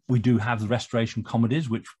we do have the Restoration comedies,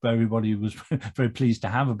 which everybody was very pleased to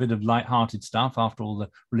have, a bit of light-hearted stuff after all the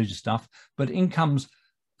religious stuff. But in comes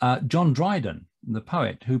John Dryden, the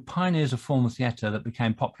poet, who pioneers a form of theatre that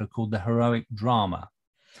became popular called the heroic drama.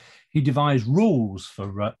 He devised rules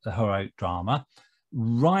for the heroic drama,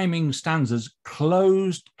 rhyming stanzas,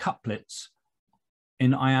 closed couplets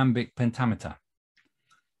in iambic pentameter.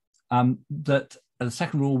 That the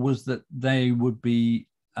second rule was that they would be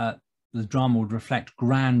the drama would reflect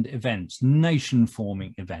grand events,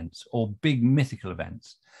 nation-forming events, or big mythical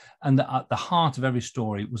events. And that at the heart of every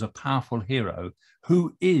story was a powerful hero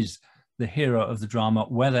who is the hero of the drama,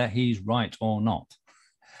 whether he's right or not.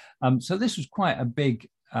 So this was quite a big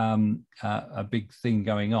thing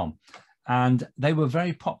going on. And they were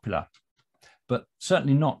very popular, but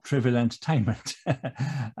certainly not trivial entertainment.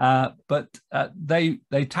 But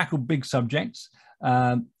they tackled big subjects.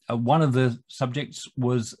 One of the subjects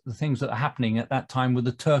was the things that are happening at that time with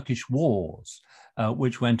the Turkish wars,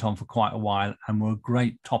 which went on for quite a while and were a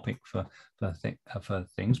great topic for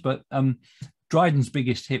things. But Dryden's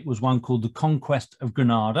biggest hit was one called The Conquest of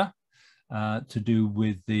Granada, to do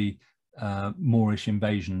with the Moorish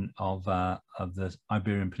invasion of the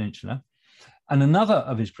Iberian Peninsula. And another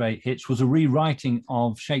of his great hits was a rewriting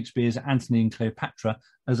of Shakespeare's Antony and Cleopatra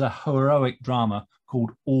as a heroic drama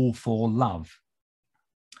called All for Love.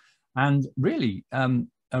 And really,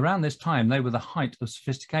 around this time, they were the height of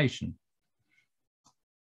sophistication.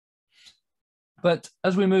 But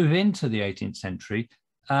as we move into the 18th century,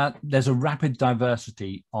 there's a rapid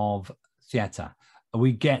diversity of theatre.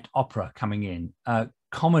 We get opera coming in.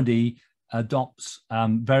 Comedy adopts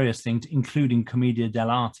various things, including commedia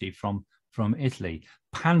dell'arte from Italy.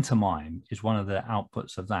 Pantomime is one of the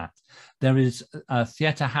outputs of that. There is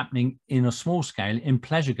theatre happening in a small scale in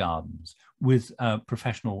pleasure gardens with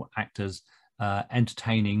professional actors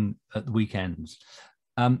entertaining at the weekends.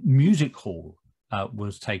 Music hall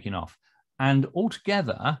was taken off, and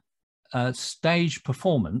altogether stage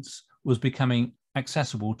performance was becoming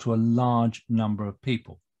accessible to a large number of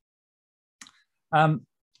people.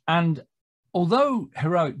 And although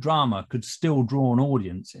heroic drama could still draw an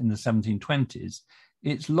audience in the 1720s,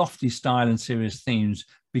 its lofty style and serious themes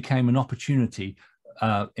became an opportunity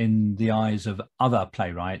in the eyes of other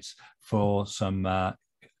playwrights for some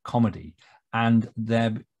comedy. And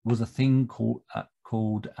there was a thing called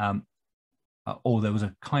or there was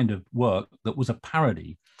a kind of work that was a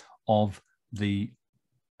parody of the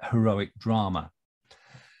heroic drama.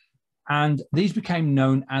 And these became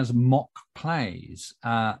known as mock plays,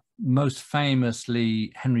 most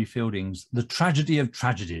famously Henry Fielding's The Tragedy of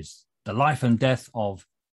Tragedies, the life and death of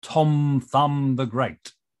Tom Thumb the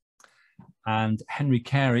Great. And Henry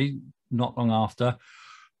Carey, not long after,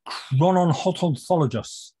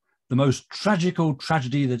 Chrononhotonthologos, the most tragical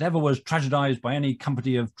tragedy that ever was tragedized by any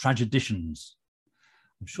company of tragedians.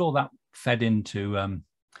 I'm sure that fed into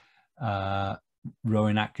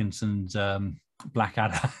Rowan Atkinson's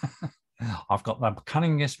Blackadder. I've got the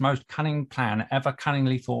cunningest, most cunning plan ever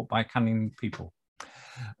cunningly thought by cunning people.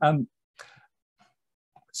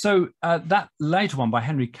 So that later one by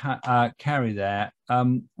Henry Carey there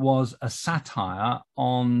was a satire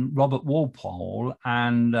on Robert Walpole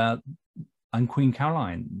and Queen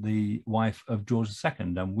Caroline, the wife of George II,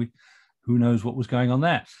 and who knows what was going on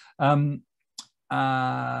there.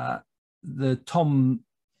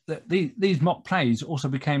 These mock plays also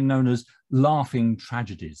became known as laughing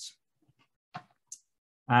tragedies,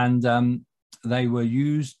 and they would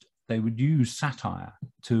use satire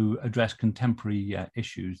to address contemporary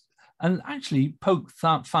issues and actually poke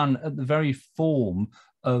fun at the very form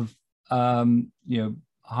of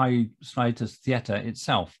high status theatre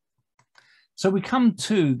itself. So we come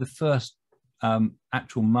to the first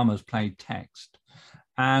actual Mummers play text,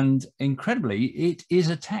 and incredibly, it is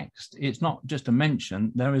a text. It's not just a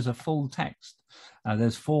mention. There is a full text.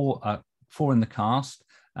 There's four in the cast: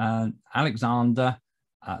 Alexander,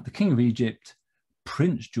 the King of Egypt,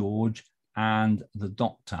 Prince George, and the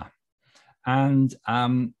Doctor. And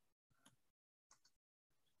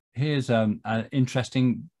here's an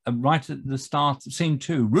interesting, right at the start of scene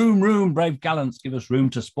 2, room, room, brave gallants, give us room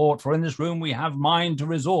to sport, for in this room we have mind to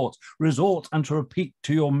resort and to repeat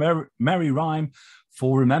to your merry rhyme,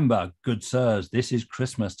 for remember, good sirs, this is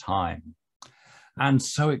Christmas time. And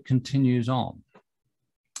so it continues on.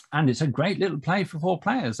 And it's a great little play for 4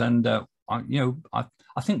 players. And,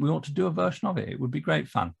 I think we ought to do a version of it. It would be great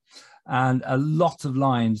fun. And a lot of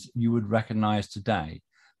lines you would recognize today,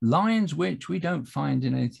 lines which we don't find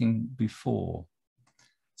in anything before.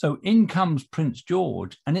 So in comes Prince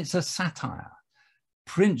George, and it's a satire.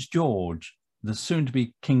 Prince George, the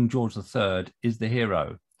soon-to-be King George III, is the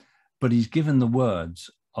hero, but he's given the words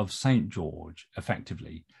of St. George,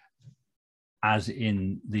 effectively, as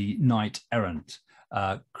in the knight errant,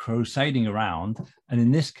 crusading around, and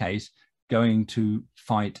in this case, going to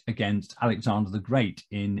fight against Alexander the Great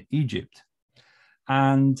in Egypt.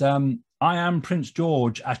 And I am Prince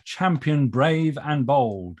George, a champion brave and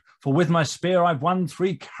bold, for with my spear I've won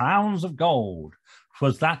 3 crowns of gold.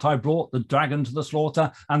 'Twas that I brought the dragon to the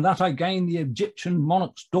slaughter, and that I gained the Egyptian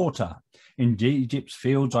monarch's daughter. In Egypt's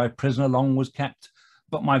fields I prisoner long was kept,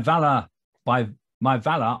 but by my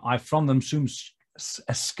valor I from them soon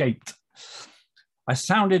escaped. I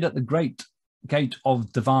sounded at the great gate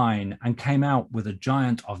of divine, and came out with a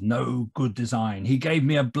giant of no good design. He gave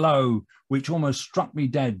me a blow which almost struck me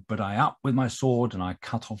dead, but I up with my sword and I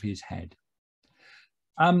cut off his head.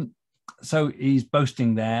 So he's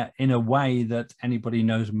boasting there in a way that anybody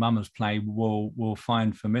knows Mummers play will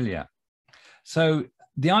find familiar. So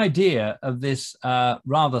the idea of this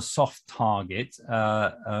rather soft target,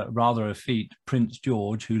 rather effete Prince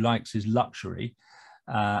George, who likes his luxury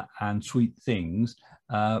and sweet things,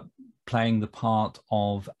 playing the part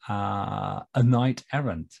of a knight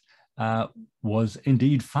errant, was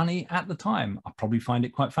indeed funny at the time. I probably find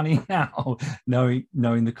it quite funny now,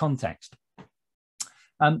 knowing the context.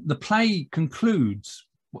 The play concludes,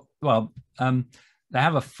 well, they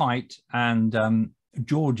have a fight, and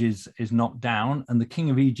George is knocked down, and the King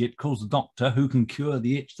of Egypt calls the doctor, who can cure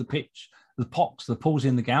the itch, the pitch, the pox, the palsy,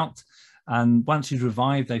 and the gout. And once he's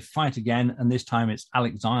revived, they fight again, and this time it's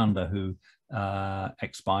Alexander who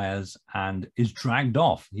expires and is dragged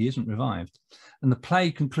off. He isn't revived. And the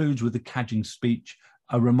play concludes with the cadging speech,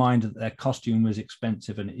 a reminder that their costume was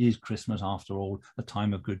expensive and it is Christmas after all, a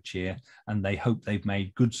time of good cheer, and they hope they've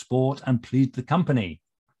made good sport and pleased the company.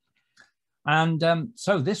 And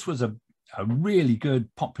so this was a really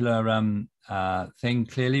good popular thing,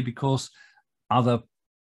 clearly, because other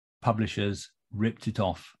publishers ripped it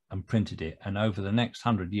off and printed it. And over the next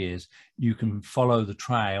 100 years, you can follow the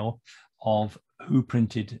trail of who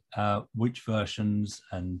printed which versions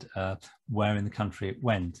and where in the country it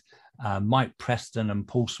went. Mike Preston and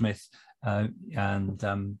Paul Smith and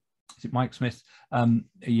is it Mike Smith,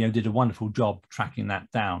 you know, did a wonderful job tracking that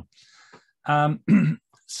down.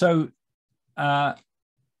 So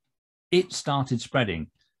it started spreading,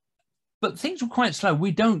 but things were quite slow.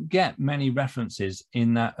 We don't get many references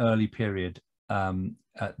in that early period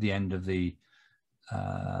at the end of the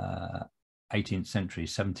 18th century,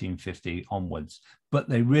 1750 onwards, but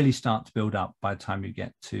they really start to build up by the time you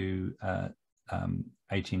get to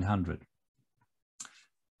 1800.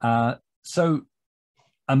 So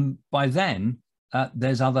by then,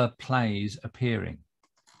 there's other plays appearing.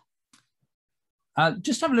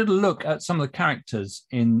 Just have a little look at some of the characters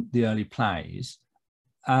in the early plays.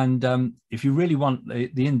 And if you really want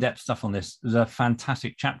the in-depth stuff on this, there's a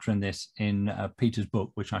fantastic chapter in this in Peter's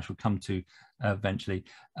book, which I shall come to eventually,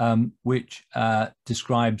 which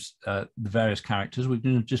describes the various characters. We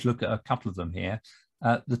can just look at a couple of them here.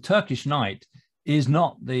 The Turkish knight is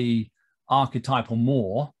not the archetypal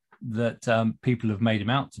Moor that people have made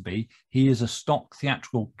him out to be. He is a stock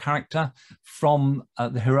theatrical character from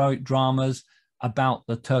the heroic dramas about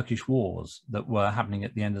the Turkish wars that were happening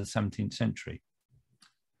at the end of the 17th century.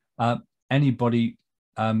 Anybody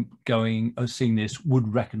seeing this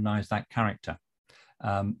would recognize that character.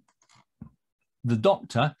 The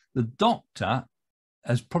doctor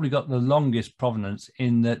has probably got the longest provenance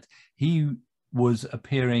in that he was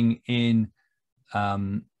appearing in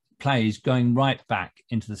plays going right back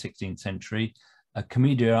into the 16th century, a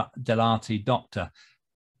Commedia dell'arte doctor,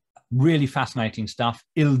 really fascinating stuff,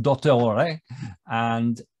 Il Dottore,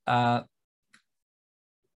 and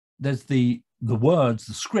there's the words,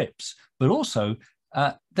 the scripts, but also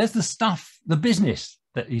there's the stuff, the business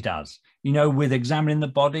that he does, you know, with examining the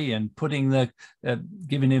body and putting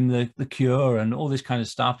giving him the cure and all this kind of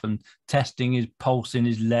stuff, and testing his pulse in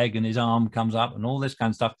his leg and his arm comes up and all this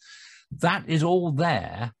kind of stuff. That is all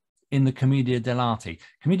there in the Commedia dell'arte.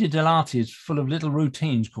 Commedia dell'arte is full of little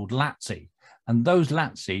routines called lazzi, and those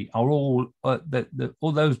lazzi are all,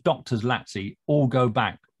 all those doctors' lazzi all go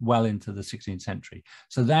back well into the 16th century.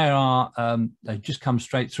 So there are, they just come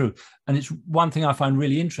straight through. And it's one thing I find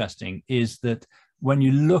really interesting is that when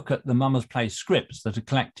you look at the Mummers Play scripts that are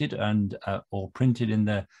collected and or printed in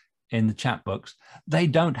the chapbooks, they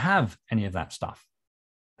don't have any of that stuff.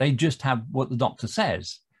 They just have what the doctor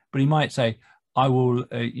says, but he might say, I will,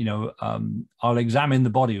 you know, I'll examine the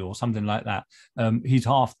body or something like that. He's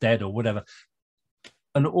half dead or whatever.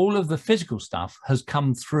 And all of the physical stuff has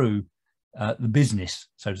come through, the business,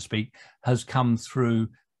 so to speak, has come through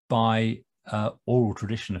by oral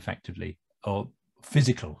tradition effectively, or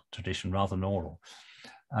physical tradition rather than oral.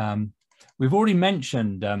 We've already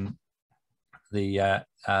mentioned the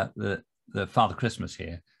Father Christmas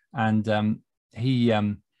here, and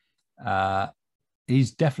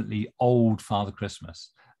he's definitely old Father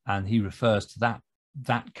Christmas, and he refers to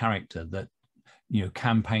that character that, you know,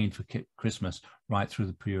 campaigned for Christmas right through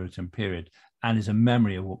the Puritan period, and is a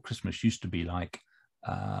memory of what Christmas used to be like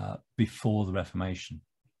before the Reformation.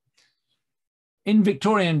 In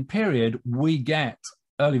Victorian period,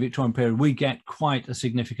 early Victorian period, we get quite a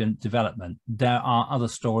significant development. There are other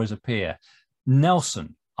stories appear.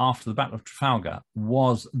 Nelson, after the Battle of Trafalgar,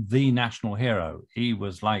 was the national hero. He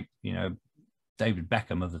was like, you know, David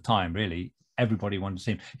Beckham of the time, really. Everybody wanted to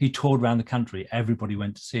see him. He toured around the country. Everybody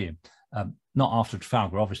went to see him. Not after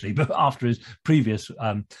Trafalgar, obviously, but after his previous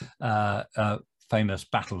famous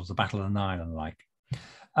battles, the Battle of the Nile and the like.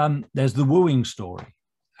 There's the wooing story,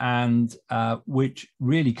 and which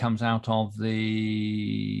really comes out of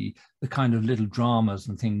the kind of little dramas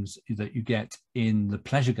and things that you get in the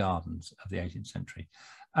pleasure gardens of the 18th century.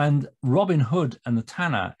 And Robin Hood and the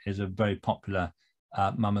Tanner is a very popular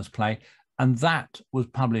Mummers play, and that was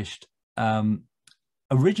published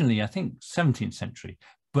originally, I think, 17th century,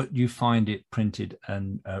 but you find it printed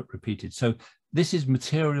and repeated. So this is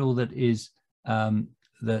material that is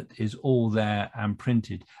all there and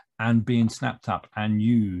printed and being snapped up and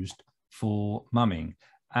used for mumming.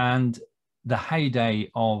 And the heyday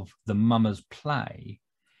of the Mummers play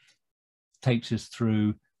takes us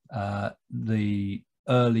through the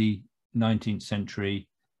early 19th century,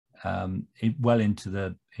 well into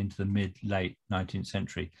the mid-late 19th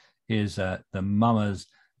century. Here's the Mummers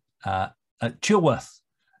at Chilworth,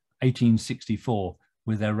 1864,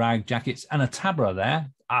 with their rag jackets and a tabra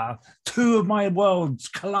there. Two of my worlds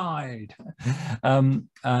collide. And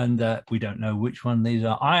we don't know which one these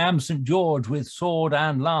are. I am St. George with sword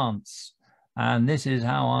and lance, and this is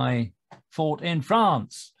how I fought in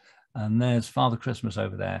France. And there's Father Christmas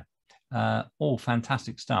over there. All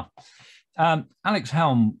fantastic stuff. Alex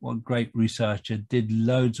Helm, a great researcher, did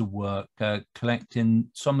loads of work collecting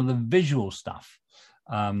some of the visual stuff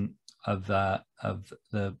of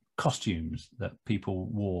the costumes that people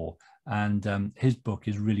wore. And his book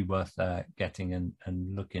is really worth getting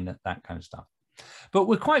and looking at that kind of stuff. But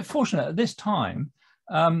we're quite fortunate at this time.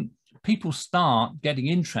 People start getting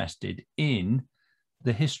interested in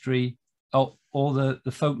the history or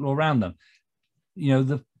the folklore around them. You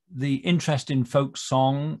know, the interest in folk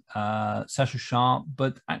song, Cecil Sharp,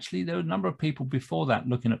 but actually there were a number of people before that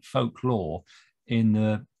looking at folklore in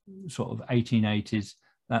the sort of 1880s,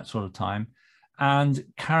 that sort of time, and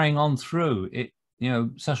carrying on through it. You know,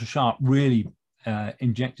 Cecil Sharp really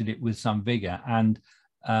injected it with some vigor. And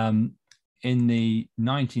in the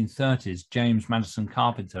 1930s, James Madison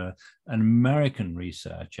Carpenter, an American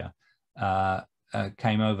researcher,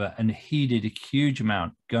 came over, and he did a huge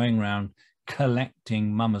amount going around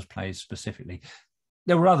collecting mummers' plays specifically.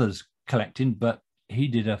 There were others collecting, but he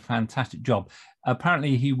did a fantastic job.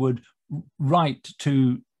 Apparently, he would write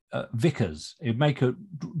to vicars. He'd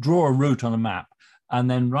draw a route on a map, and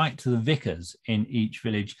then write to the vicars in each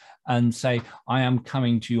village and say, I am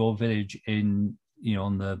coming to your village on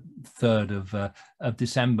the 3rd of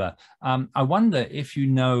December. I wonder if you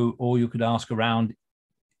know, or you could ask around,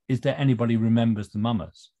 is there anybody who remembers the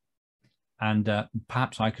mummers? And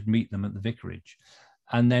perhaps I could meet them at the vicarage.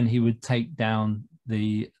 And then he would take down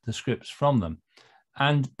the scripts from them.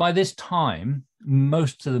 And by this time,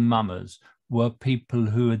 most of the mummers were people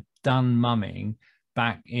who had done mumming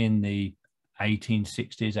back in the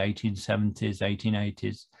 1860s, 1870s,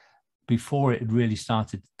 1880s, before it had really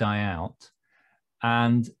started to die out.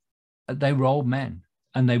 And they were old men,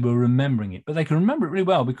 and they were remembering it. But they can remember it really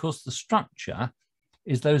well because the structure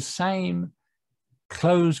is those same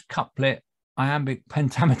closed couplet, iambic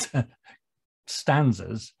pentameter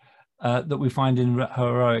stanzas that we find in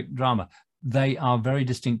heroic drama. They are very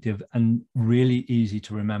distinctive and really easy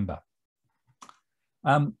to remember.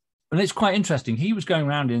 And it's quite interesting. He was going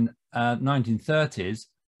around in 1930s,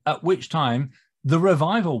 at which time the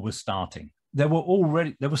revival was starting. There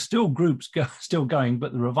were still groups still going,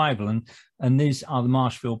 but the revival, and these are the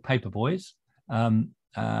Marshfield Paperboys.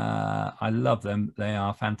 I love them. They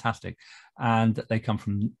are fantastic, and they come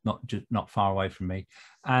from not far away from me.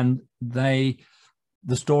 And the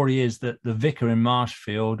story is that the vicar in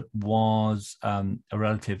Marshfield was a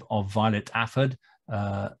relative of Violet Afford,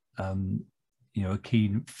 a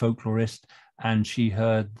keen folklorist, and she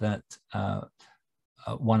heard that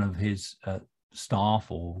one of his staff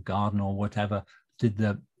or gardener or whatever did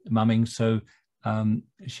the mumming, so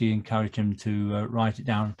she encouraged him to write it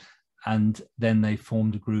down, and then they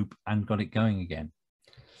formed a group and got it going again.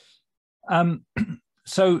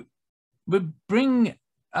 So we bring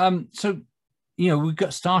we've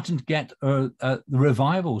got starting to get the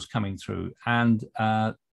revivals coming through, and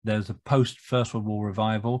there's a post First World War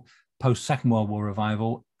revival, post Second World War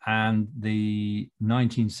revival, and the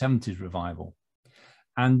 1970s revival.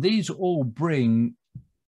 And these all bring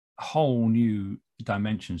whole new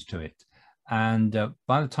dimensions to it. And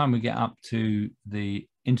by the time we get up to the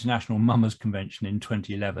International Mummers Convention in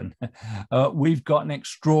 2011, we've got an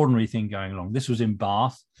extraordinary thing going along. This was in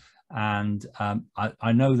Bath. And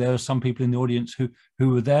I know there are some people in the audience who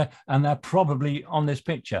were there, and they're probably on this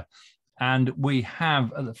picture. And we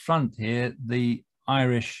have at the front here the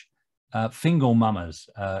Irish Fingal mummers,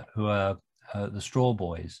 who are the Straw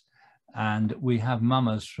Boys. And we have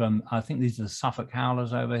mummers from, I think these are the Suffolk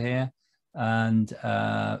Howlers over here, and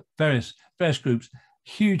various groups.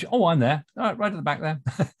 Huge, oh, I'm there, right at the back there.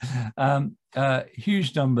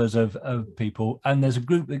 Huge numbers of people. And there's a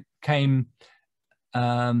group that came,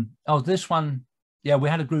 this one, yeah, we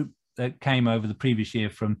had a group that came over the previous year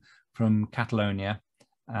from Catalonia.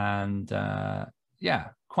 And yeah,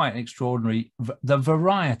 quite extraordinary. The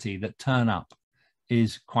variety that turn up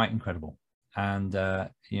is quite incredible. And,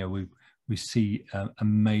 we see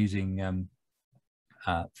amazing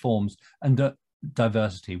forms and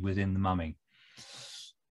diversity within the mumming.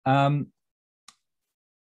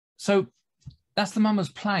 So that's the mummers'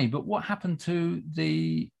 play. But what happened to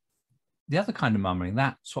the other kind of mumming,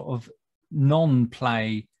 that sort of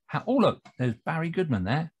non-play? Oh, look, there's Barry Goodman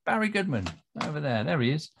there. Barry Goodman over there. There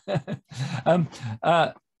he is.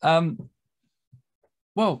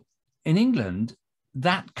 Well, in England,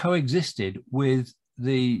 that coexisted with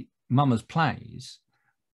the mummers' plays,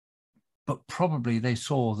 but probably they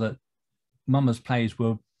saw that mummers' plays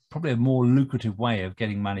were probably a more lucrative way of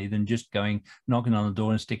getting money than just going knocking on the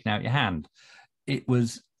door and sticking out your hand. It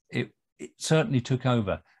certainly took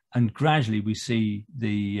over, and gradually we see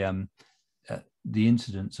the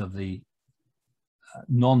incidence of the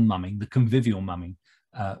non-mumming, the convivial mumming,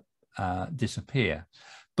 disappear,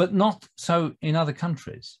 but not so in other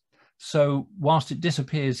countries. So whilst it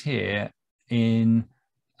disappears here in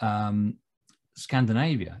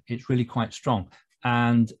Scandinavia, it's really quite strong.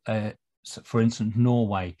 And so for instance,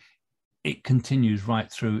 Norway, it continues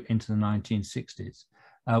right through into the 1960s.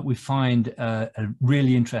 We find a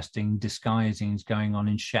really interesting disguisings going on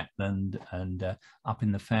in Shetland and up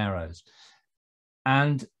in the Faroes.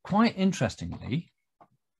 And quite interestingly,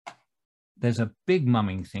 there's a big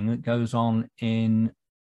mumming thing that goes on in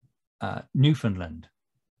Newfoundland.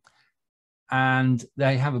 And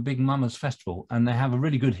they have a big mummers festival, and they have a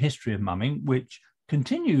really good history of mumming, which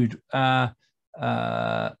continued, had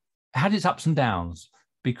its ups and downs,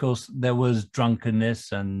 because there was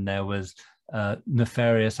drunkenness and there was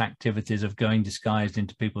nefarious activities of going disguised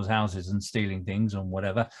into people's houses and stealing things and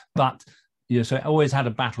whatever. But so it always had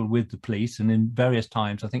a battle with the police, and in various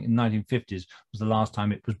times, I think in the 1950s was the last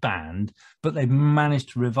time it was banned, but they've managed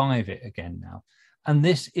to revive it again now. And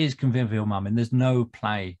this is convivial mumming. There's no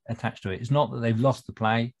play attached to it. It's not that they've lost the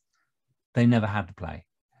play; they never had the play.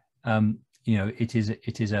 It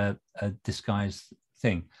is a disguised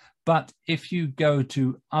thing. But if you go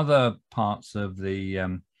to other parts of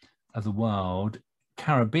the world,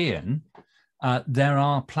 Caribbean, there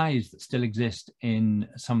are plays that still exist in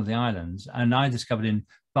some of the islands. And I discovered in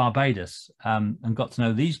Barbados and got to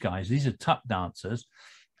know these guys. These are tuck dancers,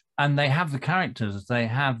 and they have the characters. They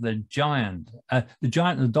have the giant and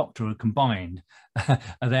the doctor are combined.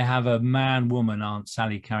 They have a man, woman, Aunt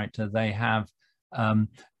Sally character. They have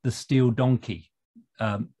the steel donkey.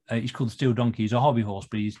 He's called the steel donkey. He's a hobby horse,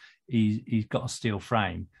 but he's got a steel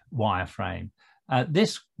frame, wire frame.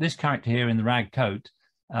 This character here in the rag coat,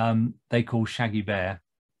 they call Shaggy Bear.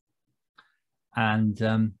 And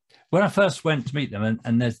when I first went to meet them,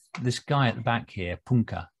 and there's this guy at the back here,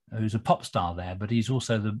 Punka, who's a pop star there, but he's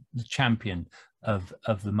also the champion of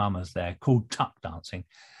the mummers there, called tuck dancing.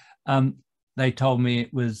 They told me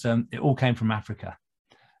it all came from Africa.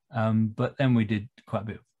 But then we did quite a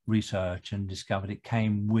bit of research and discovered it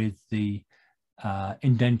came with the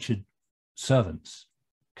indentured servants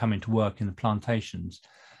coming to work in the plantations.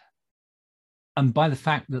 And by the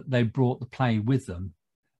fact that they brought the play with them,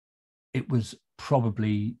 it was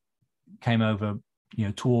probably came over,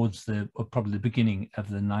 towards probably the beginning of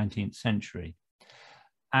the 19th century.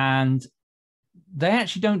 And they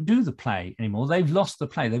actually don't do the play anymore. They've lost the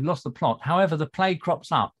play. They've lost the plot. However, the play crops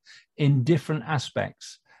up in different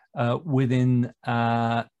aspects within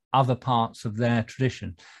other parts of their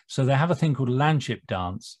tradition. So they have a thing called a landship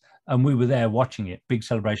dance, and we were there watching it, big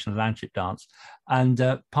celebration of landship dance. And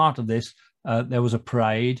part of this, there was a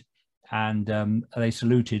parade, and they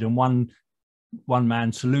saluted, and one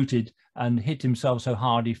man saluted and hit himself so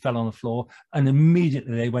hard he fell on the floor, and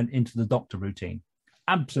immediately they went into the doctor routine,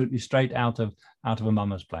 absolutely straight out of a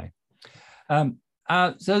mummers play.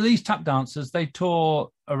 So these tuck dancers, they tour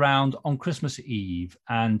around on Christmas Eve,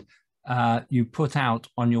 and you put out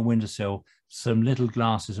on your windowsill some little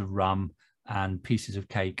glasses of rum and pieces of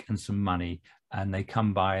cake and some money, and they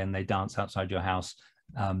come by and they dance outside your house.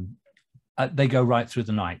 They go right through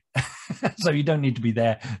the night. So you don't need to be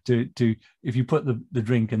there to if you put the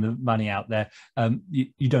drink and the money out there,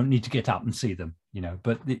 you don't need to get up and see them,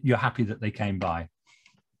 but you're happy that they came by.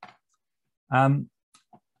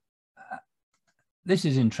 This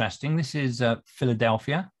is interesting. This is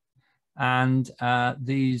Philadelphia, and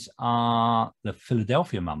these are the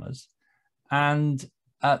Philadelphia mummers. And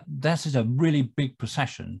this is a really big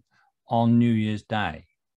procession on New Year's Day.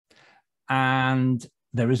 And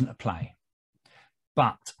there isn't a play.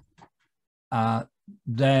 But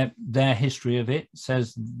their history of it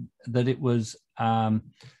says that it was,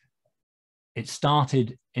 it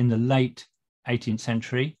started in the late 18th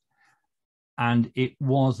century, and it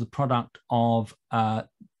was the product of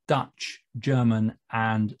Dutch, German,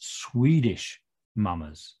 and Swedish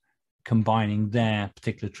mummers combining their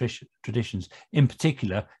particular traditions, in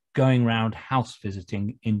particular going around house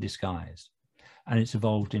visiting in disguise. And it's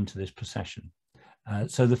evolved into this procession.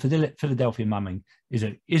 So the Philadelphia mumming is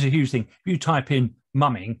a huge thing. If you type in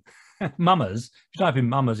mumming, mummers, if you type in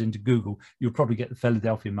mummers into Google, you'll probably get the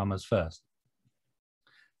Philadelphia mummers first.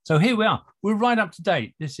 So here we are. We're right up to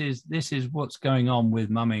date. This is what's going on with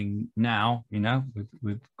mumming now.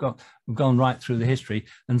 We've gone right through the history,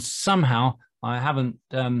 and somehow I haven't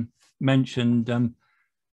mentioned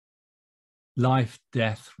life,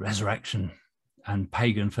 death, resurrection, and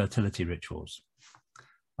pagan fertility rituals.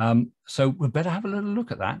 So we better have a little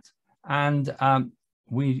look at that. And I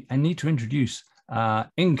need to introduce,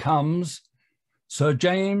 in comes Sir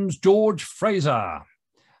James George Fraser.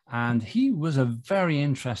 And he was a very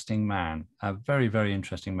interesting man, a very, very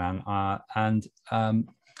interesting man. And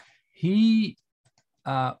he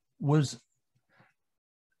was,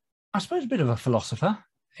 I suppose, a bit of a philosopher.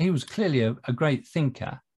 He was clearly a great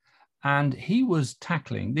thinker. And he was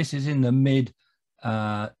tackling, this is in the mid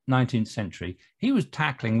 19th century, he was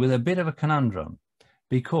tackling with a bit of a conundrum,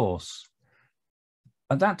 because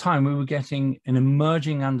at that time we were getting an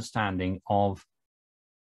emerging understanding of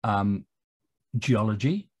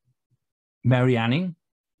geology. Mary Anning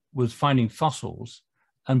was finding fossils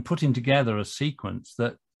and putting together a sequence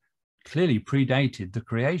that clearly predated the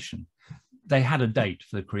creation. They had a date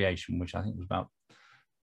for the creation, which I think was about,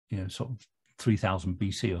 sort of 3000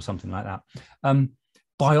 BC or something like that.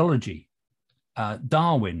 Biology,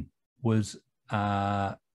 Darwin was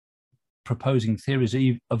proposing theories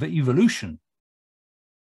of evolution,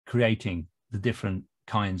 creating the different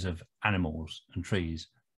kinds of animals and trees,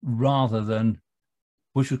 rather than,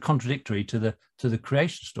 which was contradictory to the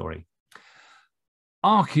creation story.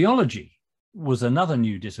 Archaeology was another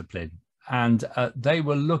new discipline, and they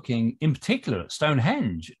were looking in particular at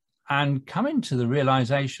Stonehenge and coming to the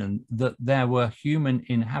realization that there were human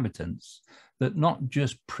inhabitants that not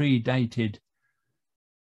just predated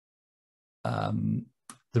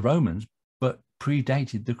the Romans, but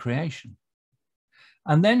predated the creation.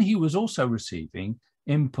 And then he was also receiving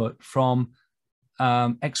input from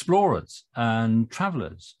explorers and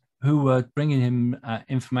travelers who were bringing him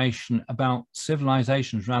information about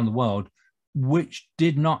civilizations around the world which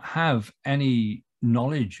did not have any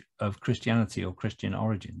knowledge of Christianity or Christian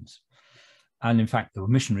origins. And in fact, there were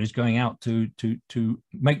missionaries going out to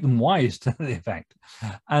make them wise to the effect,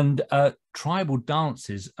 and tribal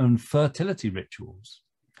dances and fertility rituals.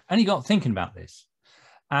 And he got thinking about this,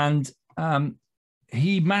 and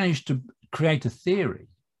he managed to create a theory,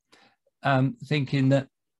 thinking that,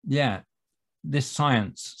 yeah, this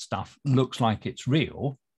science stuff looks like it's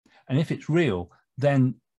real, and if it's real,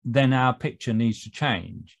 then our picture needs to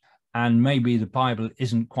change, and maybe the Bible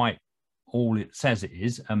isn't quite all it says it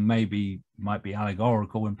is, and maybe might be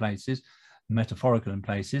allegorical in places, metaphorical in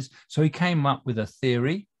places. So he came up with a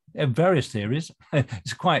theory, various theories.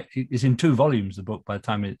 It's in 2 volumes, the book, by the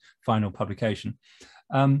time it's final publication,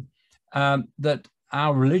 that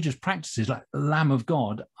our religious practices, like the Lamb of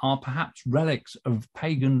God, are perhaps relics of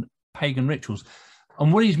pagan rituals.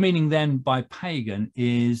 And what he's meaning then by pagan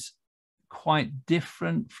is quite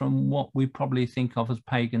different from what we probably think of as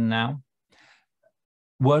pagan now.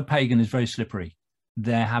 Word pagan is very slippery.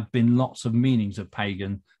 There have been lots of meanings of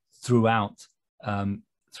pagan throughout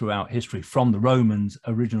history, from the Romans'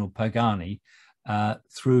 original pagani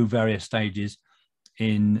through various stages.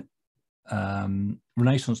 In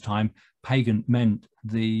Renaissance time, pagan meant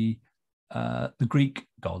the Greek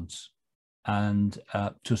gods, and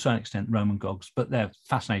to a certain extent Roman gods, but their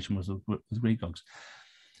fascination was with Greek gods.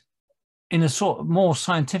 In a sort of more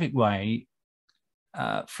scientific way,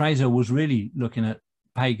 Fraser was really looking at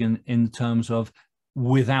pagan in terms of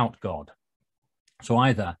without God. So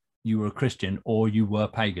either you were a Christian or you were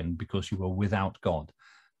pagan because you were without God.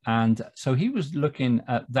 And so he was looking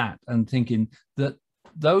at that and thinking that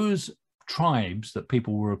those tribes that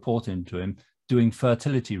people were reporting to him doing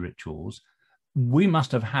fertility rituals, we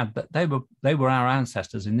must have had that. They were our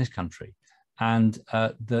ancestors in this country, and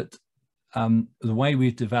that the way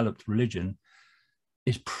we've developed religion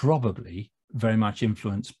is probably very much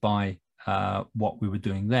influenced by what we were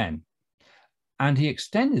doing then. And he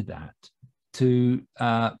extended that to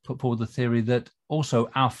put forward the theory that also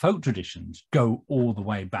our folk traditions go all the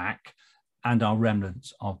way back and are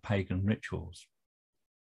remnants of pagan rituals.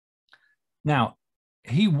 Now,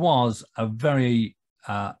 he was a very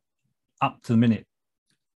up to the minute,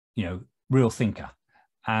 real thinker.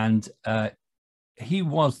 And he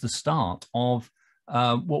was the start of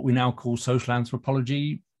what we now call social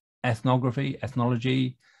anthropology, ethnography,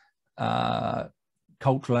 ethnology,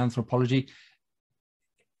 cultural anthropology.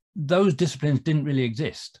 Those disciplines didn't really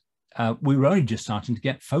exist. We were only just starting to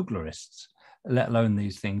get folklorists, let alone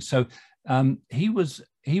these things. So he was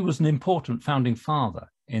an important founding father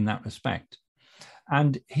in that respect.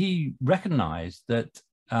 And he recognized that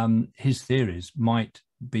his theories might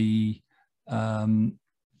be, might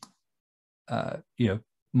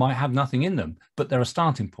have nothing in them, but they're a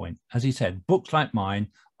starting point. As he said, books like mine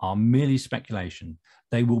are merely speculation.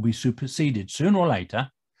 They will be superseded sooner or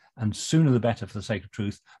later, and sooner the better for the sake of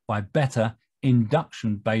truth, by better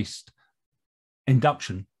induction based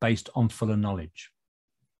on fuller knowledge.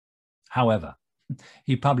 However,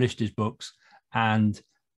 he published his books, and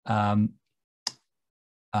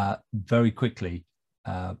very quickly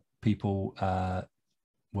people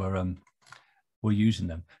were using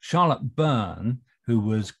them. Charlotte Byrne, who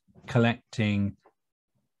was collecting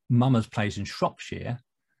Mummers Place in Shropshire,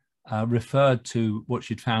 referred to what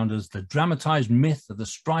she'd found as the dramatized myth of the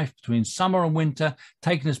strife between summer and winter,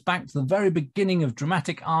 taking us back to the very beginning of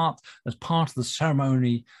dramatic art as part of the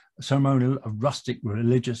ceremony ceremonial of rustic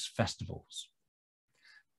religious festivals.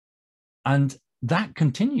 And that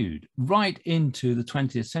continued right into the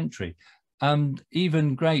 20th century.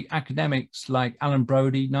 Even great academics like Alan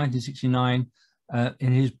Brodie, 1969,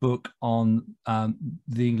 in his book on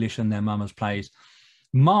the English and their mummers plays,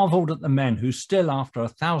 marveled at the men who still after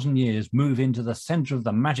 1,000 years move into the center of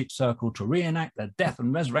the magic circle to reenact the death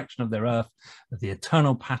and resurrection of their earth, the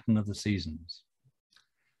eternal pattern of the seasons.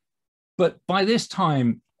 But by this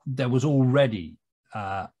time, there was already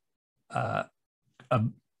a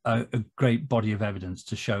great body of evidence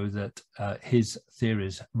to show that his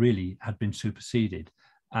theories really had been superseded.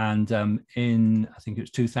 And in, I think it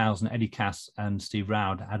was 2000, Eddie Cass and Steve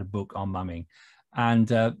Roud had a book on mumming. And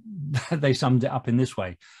they summed it up in this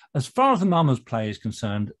way. As far as the mummers play is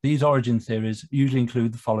concerned, these origin theories usually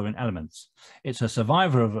include the following elements. It's a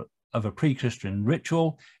survivor of a pre-Christian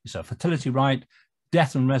ritual. It's a fertility rite.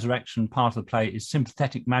 Death and resurrection part of the play is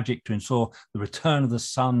sympathetic magic to ensure the return of the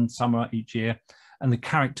sun summer each year. And the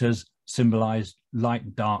characters symbolize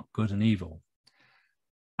light, dark, good and evil.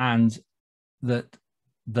 And that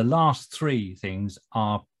the last three things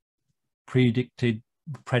are predicted,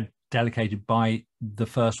 delegated by the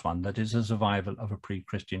first one, that is a survival of a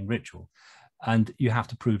pre-Christian ritual. And you have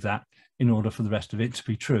to prove that in order for the rest of it to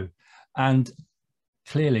be true. And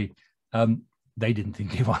clearly, they didn't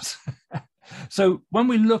think it was. So when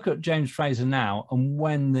we look at James Fraser now, and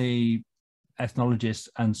when the ethnologists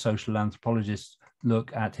and social anthropologists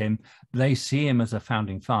look at him, they see him as a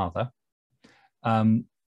founding father.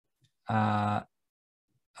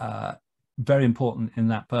 Very important in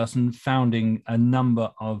that person, founding a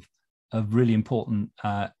number of really important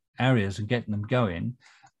areas and getting them going,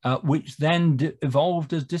 which then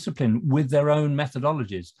evolved as discipline with their own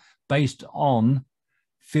methodologies based on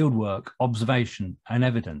fieldwork, observation and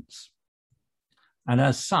evidence. And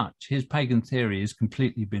as such, his pagan theory has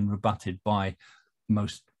completely been rebutted by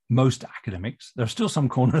most academics. There are still some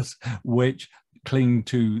corners which cling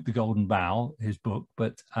to the Golden Bough, his book,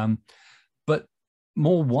 but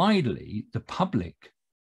more widely, the public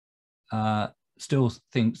still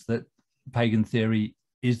thinks that pagan theory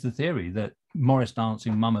is the theory, that Morris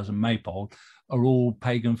dancing, mummers and maypole are all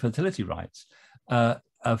pagan fertility rites, a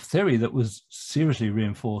theory that was seriously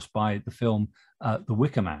reinforced by the film The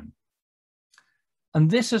Wicker Man. And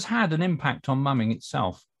this has had an impact on mumming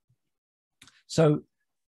itself. So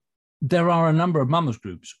there are a number of mummers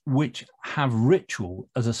groups which have ritual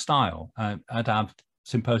as a style. At our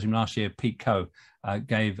symposium last year, Pete Coe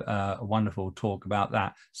gave a wonderful talk about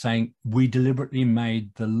that, saying we deliberately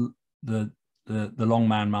made the long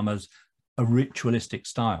man mummers a ritualistic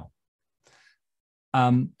style.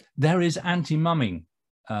 There is anti-mumming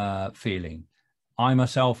feeling. I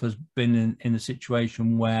myself has been in a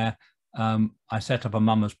situation where I set up a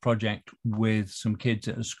mummers project with some kids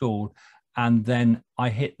at a school, and then I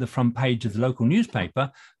hit the front page of the local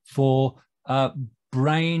newspaper for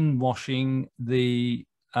brainwashing the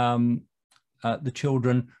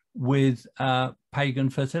children with pagan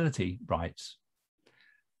fertility rites.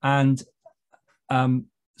 And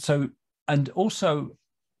and also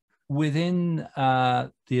within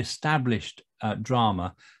the established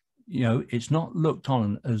drama, you know, it's not looked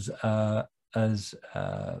on as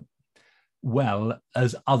well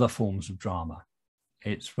as other forms of drama.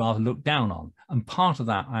 It's rather looked down on, and part of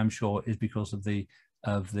that, I'm sure, is because of the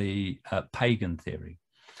pagan theory.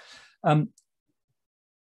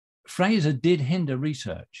 Fraser did hinder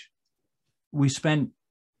research. We spent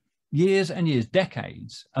years and years,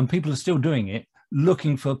 decades, and people are still doing it,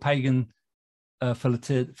 looking for pagan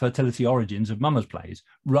fertility origins of mummers plays,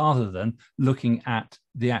 rather than looking at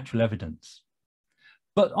the actual evidence.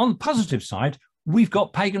 But on the positive side, we've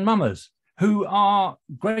got pagan mummers who are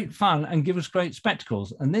great fun and give us great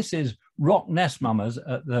spectacles. And this is Rock Ness mummers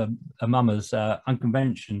at the Mummers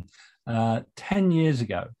Unconvention 10 years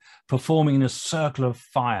ago, performing in a circle of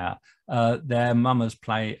fire their mummers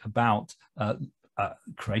play about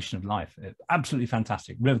creation of life. Absolutely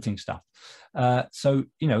fantastic, riveting stuff. So,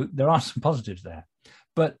 you know, there are some positives there.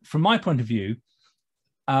 But from my point of view,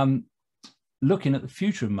 looking at the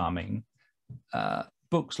future of mumming,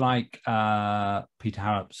 books like Peter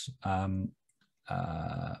Harrop's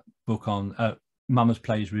book on Mummers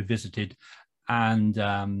Plays Revisited, and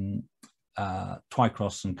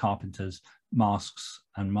Twycross and Carpenter's Masks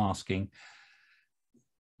and Masking,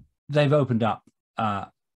 they've opened up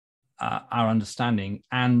our understanding,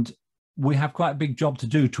 and we have quite a big job to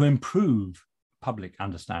do to improve public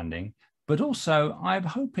understanding, but also I'm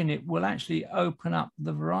hoping it will actually open up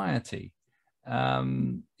the variety.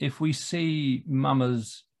 If we see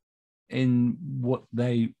mummers in what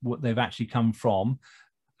they've actually come from,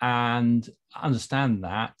 and understand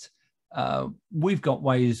that we've got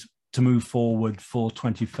ways to move forward for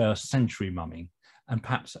 21st century mumming and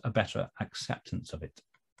perhaps a better acceptance of it.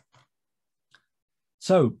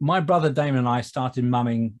 So my brother Damon and I started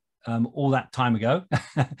mumming all that time ago.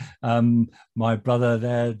 My brother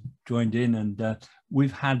there joined in, and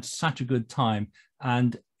we've had such a good time.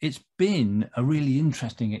 And it's been a really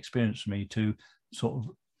interesting experience for me to sort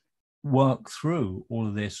of work through all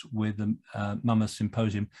of this with the Mummers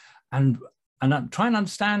Symposium and try and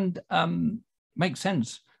understand, make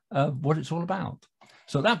sense of what it's all about.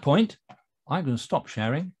 So at that point, I'm going to stop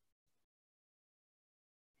sharing.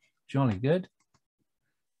 Jolly good.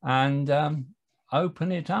 And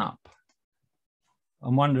open it up. I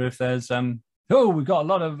wonder if there's oh, we've got a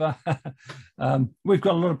lot of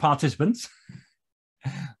participants.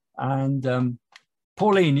 And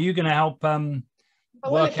Pauline, are you going to help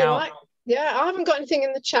work out? Like, yeah, I haven't got anything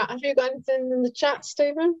in the chat. Have you got anything in the chat,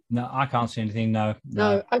 Stephen? No, I can't see anything. No.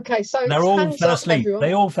 Okay, so they're all fell asleep.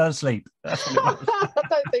 They all fell asleep. That's what it was. I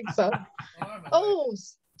don't think so. Oh,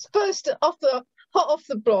 first hot off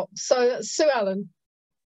the block. So that's Sue Allen.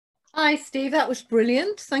 Hi, Steve. That was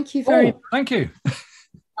brilliant. Thank you very much. Thank you.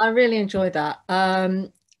 I really enjoyed that. I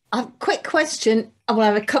have a quick question. Well, I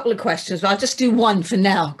have a couple of questions, but I'll just do one for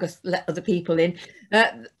now because let other people in.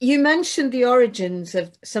 You mentioned the origins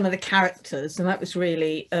of some of the characters, and that was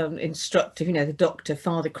really instructive. You know, the Doctor,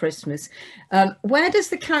 Father Christmas. Where does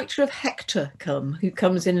the character of Hector come, who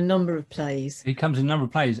comes in a number of plays? He comes in a number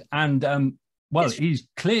of plays, and well, he's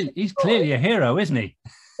clearly a hero, isn't he?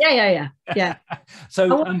 Yeah.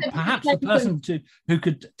 So perhaps the person who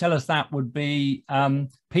could tell us that would be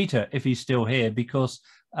Peter, if he's still here, because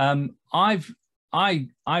I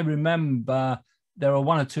remember there are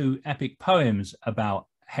one or two epic poems about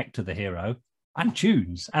Hector the hero, and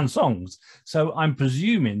tunes and songs. So I'm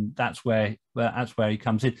presuming that's where he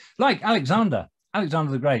comes in. Like Alexander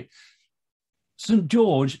the Great. St.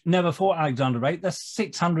 George never fought Alexander the Great. They're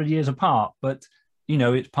 600 years apart, but you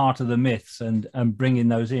know, it's part of the myths, and bringing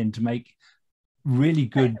those in to make really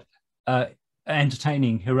good,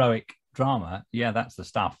 entertaining, heroic drama. Yeah, that's the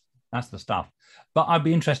stuff. But I'd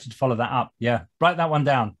be interested to follow that up. Yeah, write that one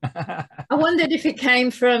down. I wondered if it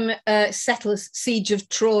came from Settlers' Siege of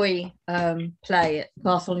Troy play at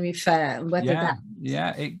Bartholomew Fair, and whether that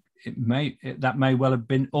may well have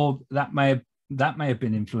been, or that may have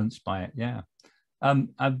been influenced by it. Yeah,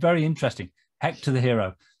 very interesting. Hector the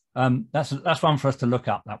hero. That's one for us to look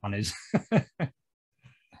up. That one is.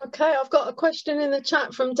 Okay, I've got a question in the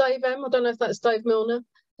chat from Dave M. I don't know if that's Dave Milner,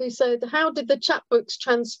 who said, how did the chapbooks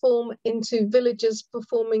transform into villagers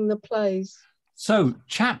performing the plays? So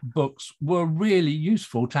chapbooks were really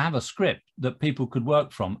useful to have a script that people could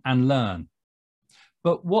work from and learn.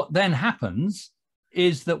 But what then happens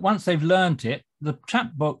is that once they've learned it, the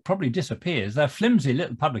chapbook probably disappears. They're flimsy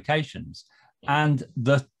little publications, and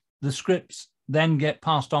the scripts then get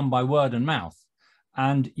passed on by word and mouth,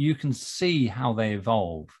 and you can see how they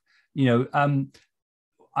evolve. You know,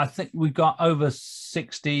 I think we've got over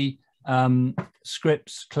 60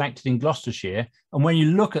 scripts collected in Gloucestershire, and when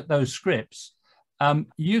you look at those scripts,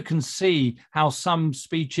 you can see how some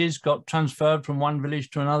speeches got transferred from one village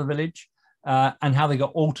to another village, and how they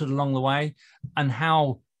got altered along the way, and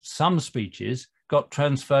how some speeches got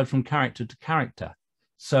transferred from character to character.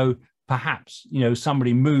 So perhaps, you know,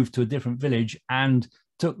 somebody moved to a different village and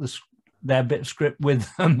took their bit of script with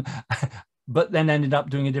them, but then ended up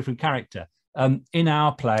doing a different character. In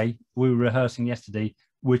our play, we were rehearsing yesterday,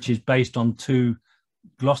 which is based on 2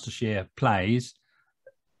 Gloucestershire plays,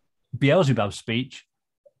 Beelzebub's speech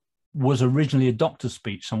was originally a doctor's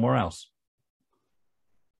speech somewhere else.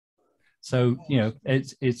 So, you know,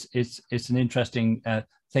 it's an interesting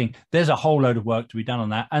thing. There's a whole load of work to be done on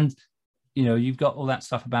that. And you know, you've got all that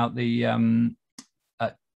stuff about the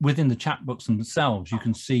within the chapbooks themselves. You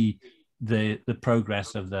can see the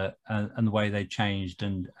progress of and the way they changed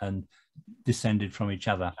and descended from each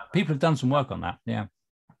other. People have done some work on that. Yeah.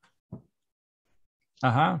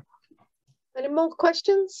 Any more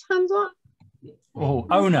questions? Hands up. Oh,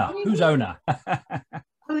 Ona. Who's Ona?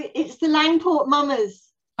 It's the Langport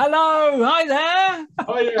Mummers. Hello. Hi there.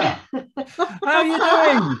 Oh yeah. How are you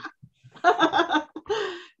doing?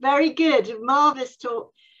 Very good, marvellous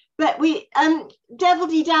talk. But we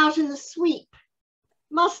Devilded Out in the Sweep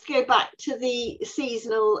must go back to the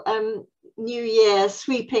seasonal New Year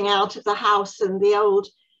sweeping out of the house and the old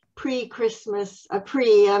pre-Christmas,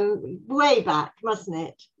 way back, mustn't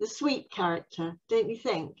it? The sweep character, don't you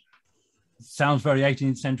think? Sounds very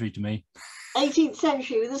 18th century to me. 18th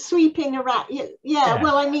century with the sweeping around. Yeah,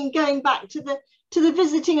 well, I mean, going back to the to the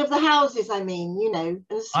visiting of the houses, I mean, you know.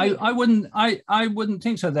 I wouldn't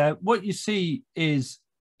think so there. What you see is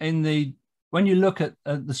when you look at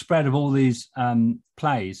the spread of all these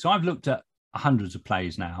plays, so I've looked at hundreds of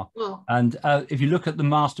plays now. Oh. And if you look at the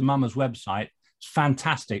Master Mummers website, it's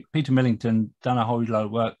fantastic. Peter Millington done a whole load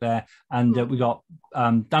of work there. And we got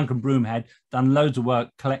Duncan Broomhead done loads of work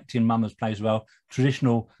collecting Mummers plays as well,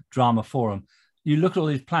 Traditional Drama Forum. You look at all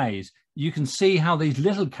these plays, you can see how these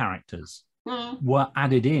little characters were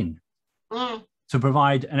added in to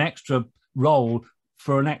provide an extra role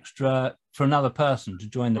for another person to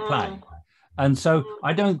join the play. And so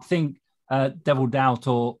I don't think Devil Doubt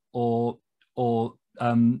or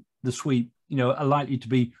the Sweep, you know, are likely to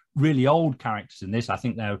be really old characters in this. I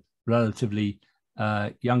think they're relatively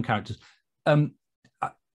young characters. You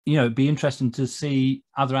know, it'd be interesting to see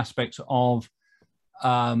other aspects of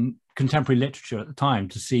contemporary literature at the time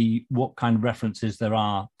to see what kind of references there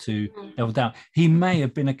are to Devil Doubt. He may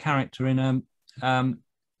have been a character in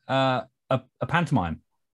a pantomime.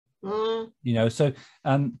 You know, so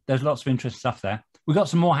there's lots of interesting stuff there. We've got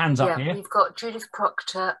some more hands up here. We've got Judith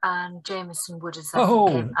Proctor and Jameson Wood as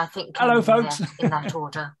I think hello, folks. In that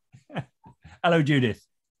order. Hello, Judith.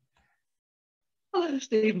 Hello,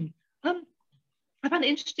 Stephen. I find it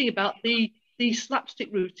interesting about the slapstick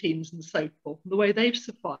routines and so forth, and the way they've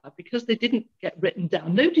survived, because they didn't get written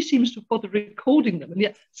down. Nobody seems to have bothered recording them, and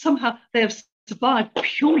yet somehow they have survived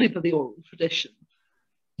purely by the oral tradition.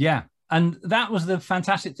 Yeah, and that was the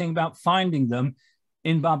fantastic thing about finding them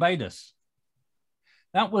in Barbados.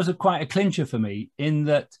 That was quite a clincher for me, in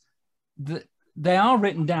that they are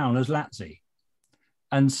written down as Lazzi.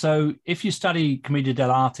 And so if you study Commedia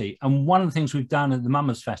dell'arte, and one of the things we've done at the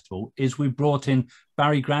Mummers Festival is we brought in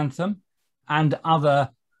Barry Grantham and other,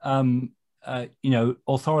 you know,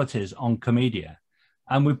 authorities on Commedia.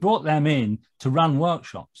 And we brought them in to run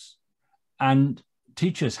workshops and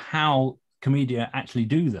teach us how Commedia actually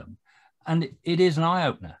do them. And it is an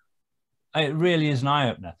eye-opener. It really is an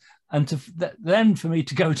eye-opener. And then for me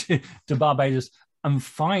to go to Barbados and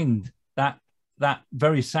find that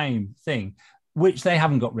very same thing, which they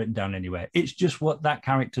haven't got written down anywhere. It's just what that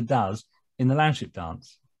character does in the Landship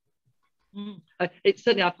dance. It's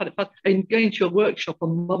certainly, I find it fun. And going to your workshop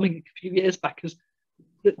on mumming a few years back, because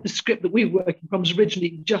the script that we were working from was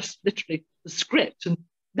originally just literally the script, and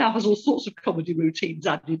now has all sorts of comedy routines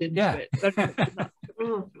added into it.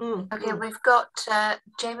 Okay, we've got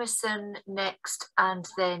Jameson next, and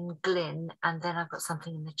then Glyn, and then I've got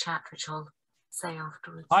something in the chat which I'll say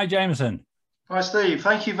afterwards. Hi, Jameson. Hi, Steve.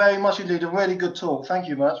 Thank you very much indeed. A really good talk. Thank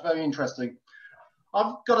you much. Very interesting.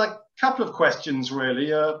 I've got a couple of questions,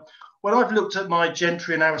 really. When I've looked at my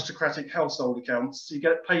gentry and aristocratic household accounts, you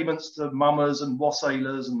get payments to mummers and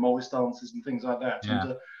wassailers and Morris dances and things like that. Yeah.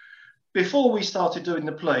 And before we started doing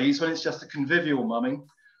the plays, when it's just a convivial mumming,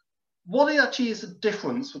 what actually is the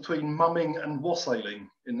difference between mumming and wassailing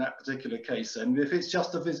in that particular case? And if it's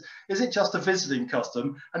just is it just a visiting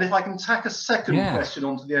custom? And if I can tack a second question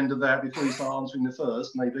onto the end of that before you start answering the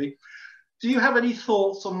first, maybe, do you have any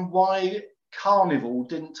thoughts on why carnival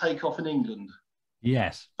didn't take off in England?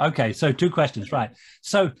 Yes. Okay. So 2 questions, right?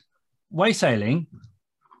 So waysailing,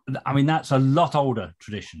 I mean, that's a lot older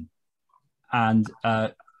tradition, and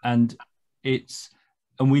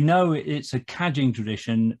we know it's a cadging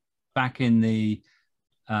tradition. Back in the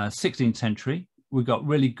 16th century, we got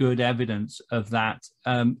really good evidence of that.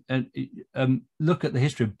 Look at the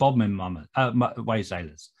history of Bodmin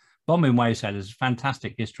waysailers. Bodmin waysailers,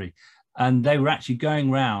 fantastic history. And they were actually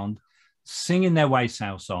going around singing their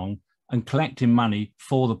waysail song and collecting money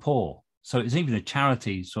for the poor. So it's even a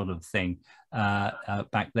charity sort of thing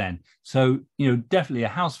back then. So, you know, definitely a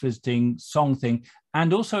house visiting song thing.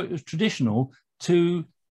 And also it was traditional to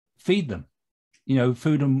feed them, you know,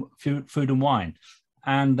 food and wine,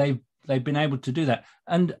 and they've been able to do that.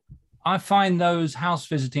 And I find those house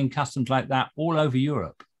visiting customs like that all over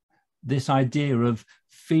Europe. This idea of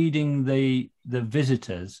feeding the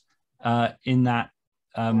visitors in that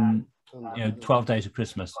you know, 12 days of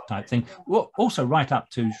Christmas type thing. Well, also right up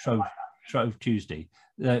to Shrove Tuesday.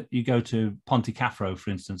 You go to Pontecaffro, for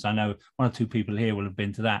instance. I know 1 or 2 people here will have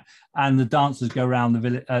been to that, and the dancers go around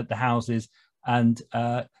the houses, and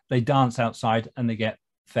they dance outside, and they get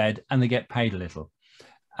fed, and they get paid a little.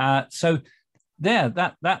 So there,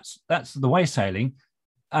 that's the waysailing,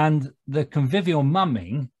 and the convivial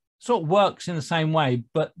mumming sort of works in the same way.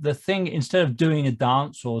 But the thing, instead of doing a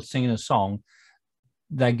dance or singing a song,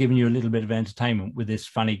 they're giving you a little bit of entertainment with this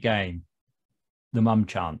funny game, the mum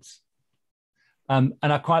chance. And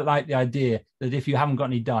I quite like the idea that if you haven't got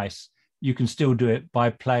any dice, you can still do it by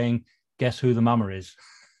playing Guess Who the Mummer Is,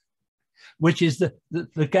 which is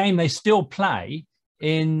the game they still play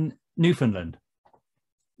in Newfoundland.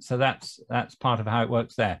 So that's part of how it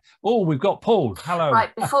works there. Oh, we've got Paul. Hello. Right,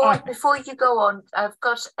 before you go on, I've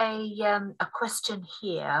got a question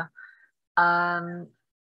here from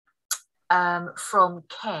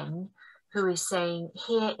Ken, who is saying,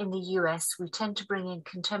 here in the US, we tend to bring in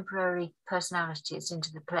contemporary personalities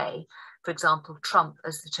into the play. For example, Trump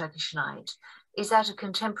as the Turkish knight. Is that a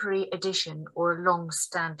contemporary addition or a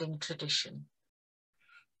long-standing tradition?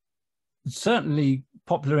 Certainly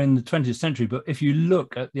popular in the 20th century, but if you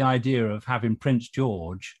look at the idea of having Prince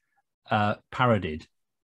George parodied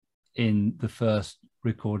in the first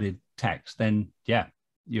recorded text, then yeah,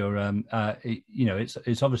 you're you know,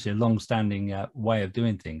 it's obviously a long-standing way of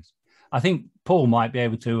doing things. I think Paul might be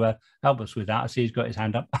able to help us with that. I see he's got his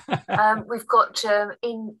hand up. We've got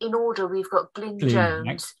in order. We've got Glyn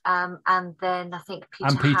Jones, and then I think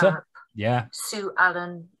Peter Harrop, yeah, Sue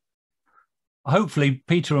Allen. Hopefully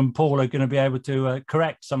Peter and Paul are going to be able to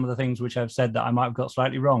correct some of the things which I've said that I might have got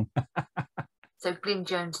slightly wrong. So Glyn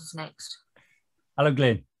Jones is next. Hello,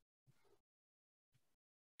 Glyn.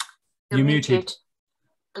 You're muted.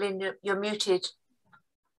 Glyn, you're muted.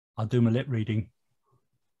 I'll do my lip reading.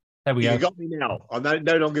 There we go. You got me now. I'm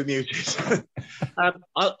no longer muted.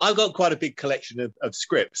 I've got quite a big collection of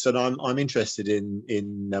scripts, and I'm interested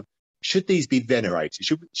in should these be venerated?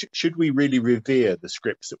 Should we really revere the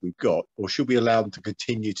scripts that we've got, or should we allow them to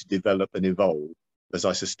continue to develop and evolve, as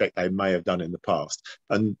I suspect they may have done in the past?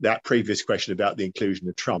 And that previous question about the inclusion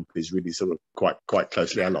of Trump is really sort of quite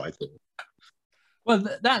closely allied. Well,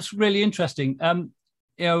 that's really interesting.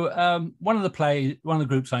 You know, one of the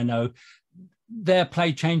groups I know, their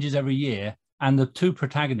play changes every year, and the two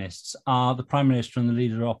protagonists are the Prime Minister and the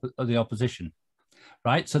leader of the opposition.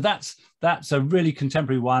 Right, so that's a really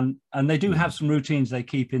contemporary one, and they do have some routines they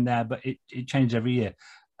keep in there, but it changes every year,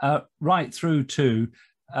 right through to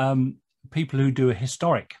people who do a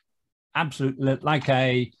historic, absolute, like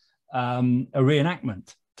a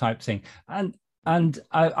reenactment type thing. And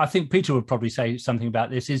I think Peter would probably say something about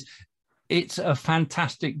this. It's a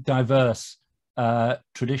fantastic, diverse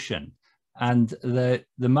tradition, and the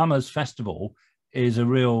Mummers Festival is a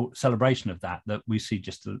real celebration of that we see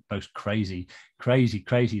just the most crazy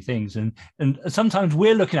things. And sometimes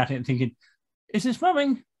we're looking at it and thinking, is this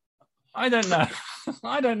mumming? I don't know.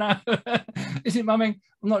 I don't know. Is it mumming?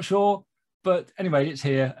 I'm not sure. But anyway, it's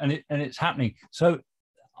here and it's happening. So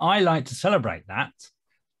I like to celebrate that.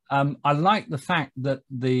 I like the fact that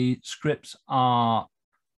the scripts are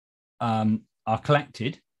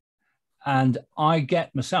collected, and I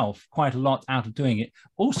get myself quite a lot out of doing it.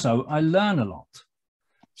 Also, I learn a lot.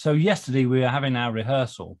 So yesterday we were having our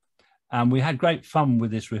rehearsal, and we had great fun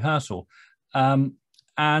with this rehearsal,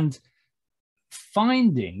 and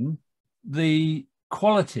finding the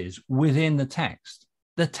qualities within the text.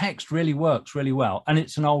 The text really works really well, and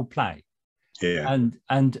it's an old play. Yeah.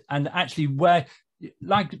 And actually, where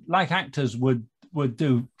like actors would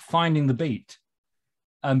do, finding the beat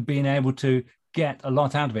and being able to get a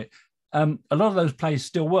lot out of it. A lot of those plays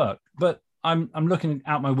still work, but I'm looking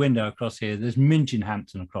out my window across here. There's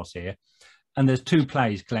Minchinhampton across here, and there's two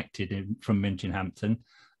plays collected from Minchinhampton,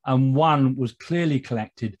 and one was clearly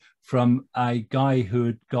collected from a guy who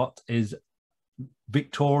had got his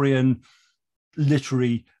Victorian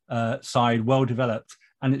literary side well developed,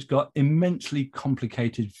 and it's got immensely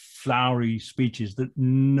complicated, flowery speeches that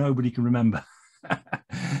nobody can remember.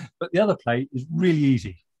 But the other play is really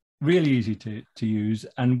easy to use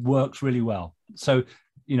and works really well. So,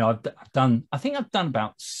 you know, I think I've done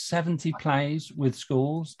about 70 plays with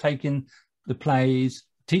schools, taking the plays,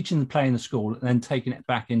 teaching the play in the school, and then taking it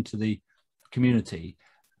back into the community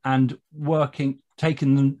and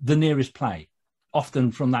taking the nearest play,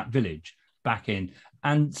 often from that village, back in.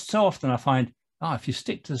 And so often I find, if you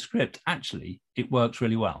stick to the script, actually, it works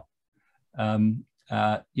really well. You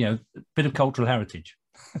know, a bit of cultural heritage.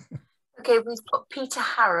 Okay, we've got Peter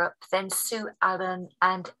Harrop, then Sue Allen,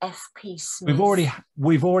 and F.P. Smith.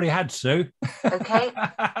 We've already had Sue. Okay.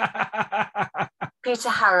 Peter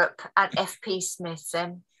Harrop and F.P. Smith,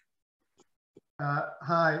 then.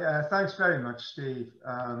 Hi, thanks very much, Steve.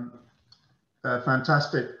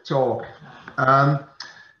 Fantastic talk.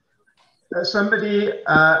 Somebody,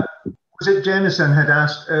 was it Jameson, had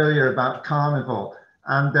asked earlier about carnival,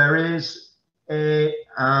 and there is a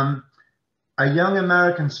young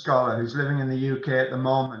American scholar who's living in the UK at the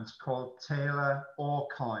moment called Taylor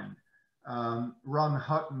Orcoin. Ron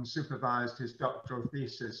Hutton supervised his doctoral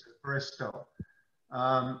thesis at Bristol.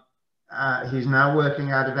 He's now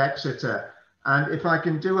working out of Exeter, And if I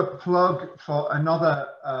can do a plug for another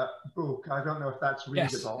book, I don't know if that's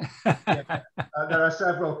readable. Yes. Yeah. There are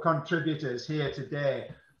several contributors here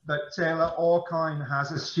today, but Taylor Orcoin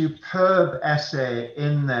has a superb essay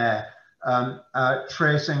in there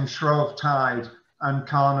tracing Shrovetide and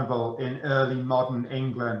Carnival in early modern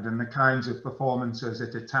England and the kinds of performances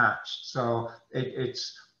it attached. So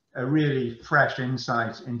it's a really fresh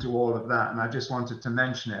insight into all of that, and I just wanted to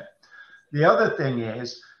mention it. The other thing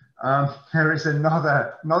is, there is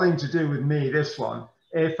another, nothing to do with me, this one,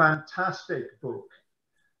 a fantastic book,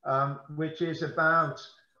 which is about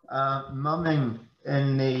mumming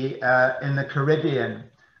in the Caribbean.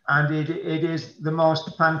 And it is the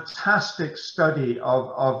most fantastic study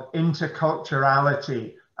of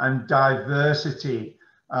interculturality and diversity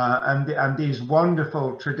and these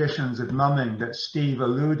wonderful traditions of mumming that Steve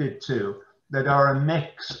alluded to, that are a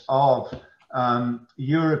mix of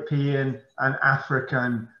European and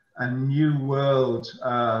African and New World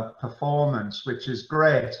performance, which is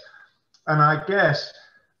great. And I guess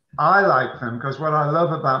I like them because what I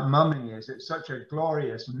love about mumming is it's such a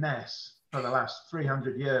glorious mess for the last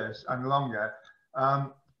 300 years and longer,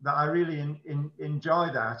 that I really enjoy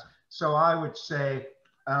that. So I would say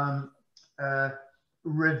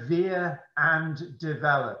revere and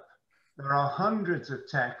develop. There are hundreds of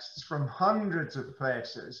texts from hundreds of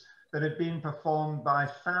places that have been performed by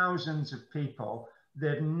thousands of people.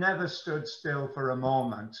 They've never stood still for a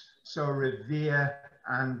moment. So revere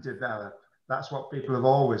and develop. That's what people have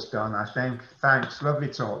always done, I think. Thanks. Lovely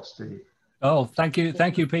talk, Steve. Oh, thank you,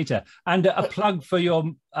 Peter. And a plug for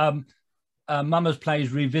your Mummers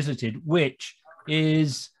Plays Revisited, which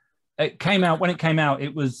is, it came out, when it came out,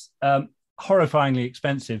 it was horrifyingly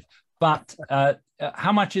expensive. But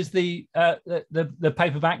how much is the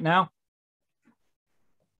paperback now?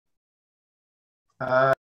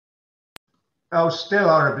 Oh, still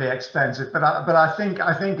horribly expensive, but I think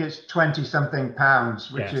it's 20-something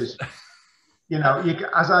pounds, which is, you know,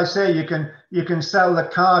 as I say, you can sell the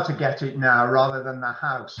car to get it now rather than the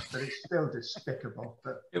house, but it's still despicable.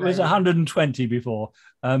 But it was 120 before,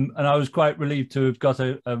 and I was quite relieved to have got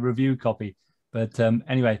a review copy. But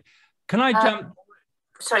anyway, can I jump?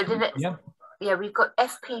 Sorry, yeah, we've got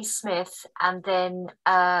F.P. Smith and then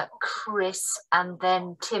Chris and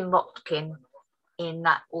then Tim Motkin in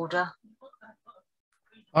that order.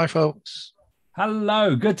 Hi, folks.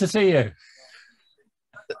 Hello, good to see you.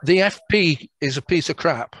 The FP is a piece of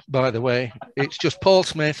crap, by the way. It's just Paul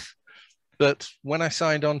Smith. But when I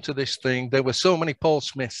signed on to this thing, there were so many Paul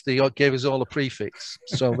Smiths, they gave us all a prefix.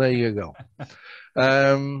 So there you go.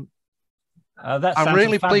 I'm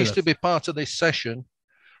really pleased to be part of this session.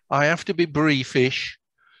 I have to be briefish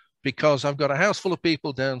because I've got a house full of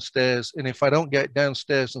people downstairs. And if I don't get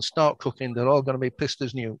downstairs and start cooking, they're all going to be pissed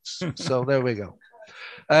as newts. So there we go.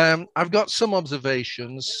 I've got some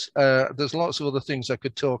observations. There's lots of other things I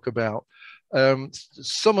could talk about.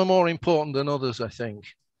 Some are more important than others, I think.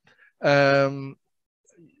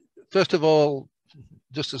 First of all,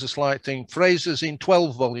 just as a slight thing, Fraser's in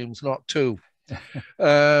 12 volumes, not 2.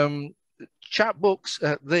 Chapbooks,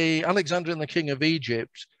 the Alexander and the King of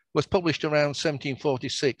Egypt was published around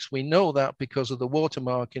 1746. We know that because of the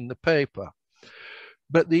watermark in the paper.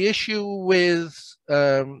 But the issue with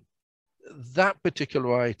that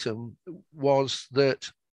particular item was that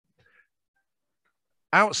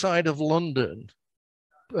outside of London,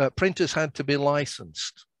 printers had to be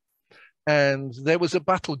licensed, and there was a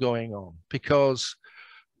battle going on because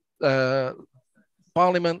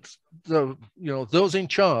Parliament, those in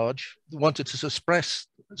charge wanted to suppress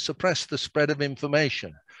the spread of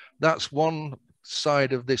information. That's one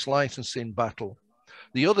side of this licensing battle.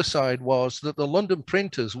 The other side was that the London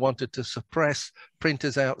printers wanted to suppress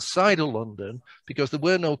printers outside of London because there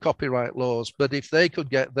were no copyright laws. But if they could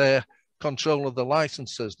get their control of the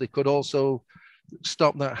licenses, they could also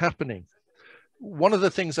stop that happening. One of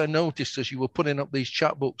the things I noticed as you were putting up these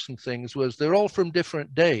chapbooks and things was they're all from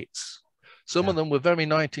different dates. Some of them were very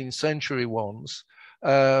 19th century ones.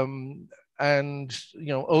 And,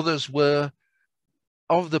 others were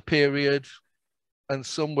of the period, and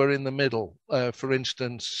some were in the middle. For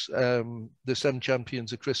instance, the 7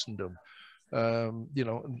 Champions of Christendom.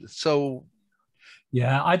 So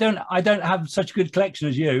yeah, I don't have such a good collection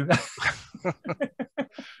as you.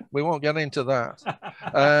 We won't get into that.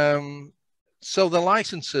 So the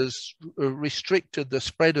licenses restricted the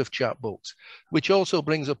spread of chapbooks, which also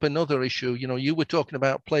brings up another issue. You were talking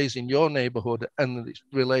about plays in your neighborhood and the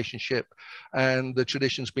relationship and the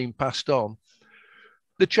traditions being passed on.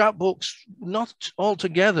 The chapbooks, not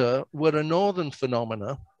altogether, were a northern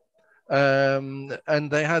phenomena.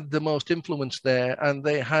 and they had the most influence there, and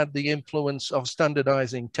they had the influence of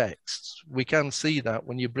standardizing texts. We can see that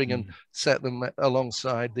when you bring and set them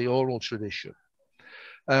alongside the oral tradition.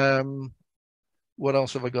 What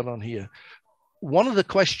else have I got on here? One of the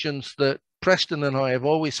questions that Preston and I have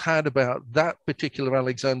always had about that particular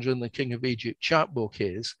Alexander and the King of Egypt chapbook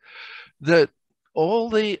is that all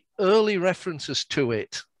the early references to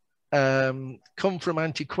it come from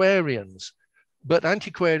antiquarians, but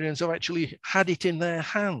antiquarians have actually had it in their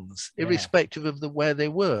hands, irrespective of where they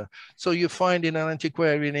were. So you're finding an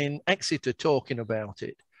antiquarian in Exeter talking about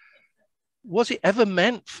it. Was it ever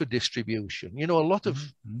meant for distribution? You know, a lot of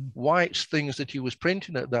White's things that he was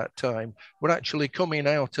printing at that time were actually coming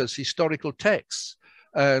out as historical texts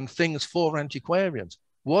and things for antiquarians.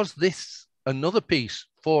 Was this another piece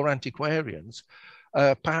for antiquarians,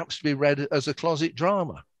 perhaps to be read as a closet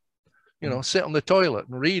drama? You know, sit on the toilet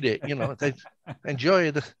and read it, you know, they enjoy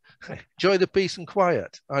the peace and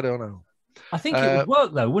quiet. I don't know. I think it would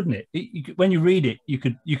work though, wouldn't it? When you read it, you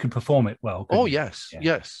could perform it well. Oh yes,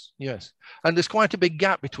 yes. And there's quite a big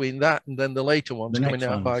gap between that and then the later ones coming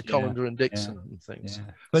out by Collender and Dixon and things.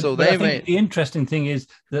 But I think the interesting thing is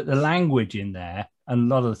that the language in there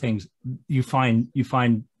and a lot of the things you find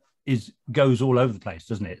goes all over the place,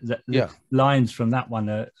 doesn't it? The lines from that one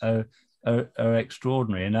are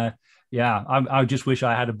extraordinary. And I just wish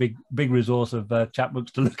I had a big resource of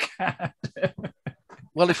chapbooks to look at.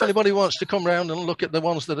 Well, if anybody wants to come round and look at the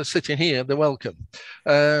ones that are sitting here, they're welcome.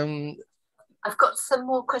 I've got some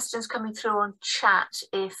more questions coming through on chat.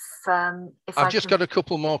 If I've just got a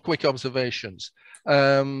couple more quick observations.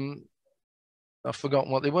 I've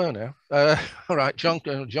forgotten what they were now. All right, John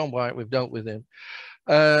White, we've dealt with him.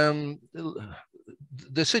 The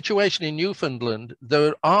situation in Newfoundland,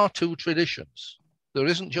 there are two traditions. There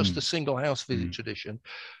isn't just a single house visit tradition.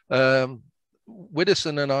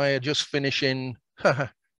 Widdowson and I are just finishing.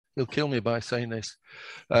 He'll kill me by saying this.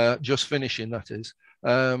 Just finishing, that is.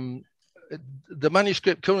 The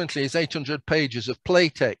manuscript currently is 800 pages of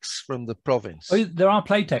playtexts from the province. Oh, there are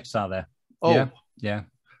playtexts, are there? Oh, yeah.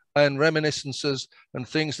 And reminiscences and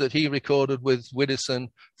things that he recorded with Widdowson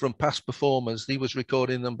from past performers. He was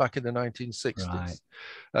recording them back in the 1960s.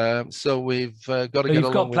 Right. So we've got to get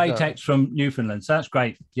along with that. You've got playtexts from Newfoundland, so that's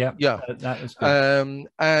great. Yeah. That was good.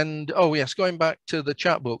 And, oh yes, going back to the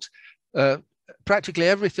chapbooks, practically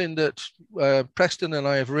everything that Preston and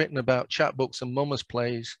I have written about chapbooks and mummers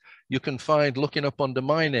plays, you can find looking up under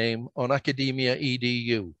my name on Academia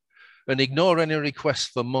EDU. And ignore any requests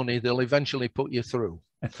for money, they'll eventually put you through.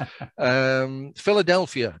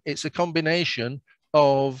 Philadelphia, it's a combination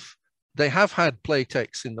of, they have had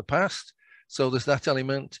playtexts in the past, so there's that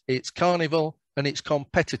element. It's carnival and it's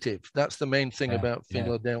competitive. That's the main thing about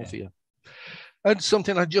Philadelphia. And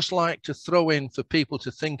something I'd just like to throw in for people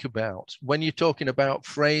to think about, when you're talking about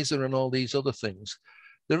Fraser and all these other things,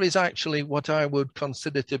 there is actually what I would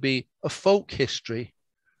consider to be a folk history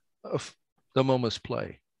of the mummers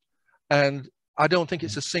play. And I don't think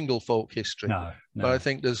it's a single folk history, but I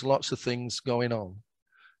think there's lots of things going on.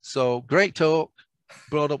 So great talk,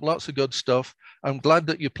 brought up lots of good stuff. I'm glad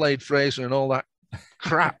that you played Fraser and all that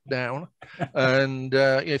crap down. And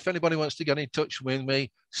if anybody wants to get in touch with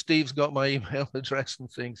me, Steve's got my email address and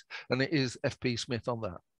things, and it is FP Smith on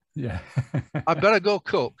that. Yeah. I better go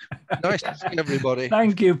cook. Nice to see everybody.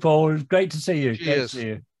 Thank you, Paul. It was great to see you. Cheers. Great to see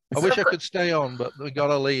you. I wish I could stay on, but we got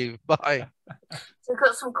to leave. Bye. So we've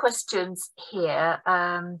got some questions here.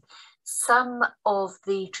 Some of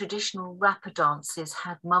the traditional rapper dances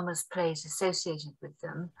had mummers plays associated with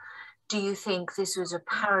them. Do you think this was a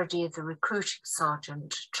parody of the recruiting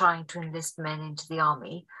sergeant trying to enlist men into the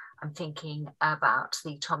army? I'm thinking about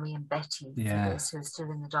the Tommy and Betty, for those who are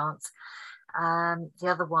still in the dance. The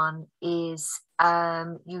other one is,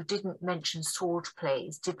 you didn't mention sword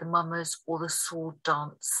plays. Did the mummers or the sword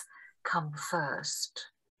dance come first?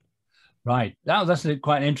 Right, that's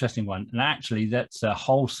quite an interesting one. And actually, that's a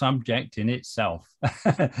whole subject in itself.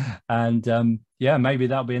 And maybe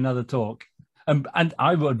that'll be another talk. And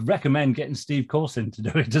I would recommend getting Steve Coulson to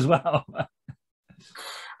do it as well.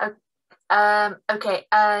 Okay,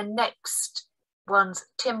 next one's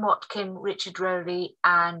Tim Watkin, Richard Rowley,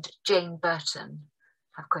 and Jane Burton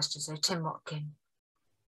have questions. So Tim Watkin.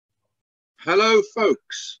 Hello,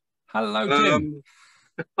 folks. Hello, Tim.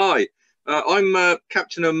 Hi, I'm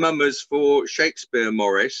captain of mummers for Shakespeare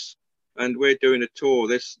Morris, and we're doing a tour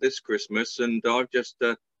this Christmas. And I've just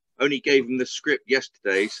only gave them the script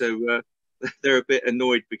yesterday, so they're a bit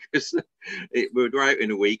annoyed because we're out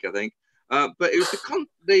in a week, I think. But it was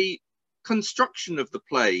the construction of the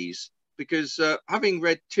plays, because having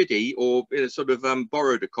read Tiddy, or sort of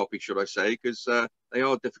borrowed a copy, should I say, because they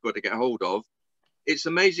are difficult to get hold of. It's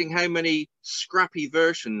amazing how many scrappy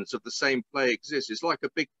versions of the same play exist. It's like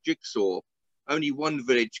a big jigsaw. Only one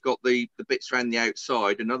village got the bits around the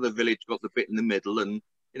outside, another village got the bit in the middle, and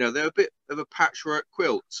you know, they're a bit of a patchwork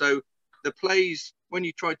quilt. So the plays, when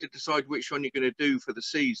you try to decide which one you're going to do for the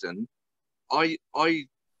season, I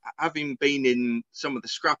having been in some of the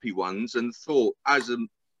scrappy ones and thought as a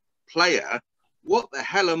player, what the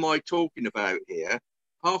hell am I talking about here?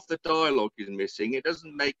 Half the dialogue is missing. It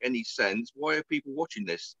doesn't make any sense. Why are people watching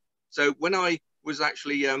this? So when I was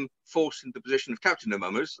actually forced into the position of captain of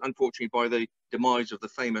Mummers, unfortunately by the demise of the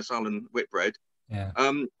famous Alan Whitbread,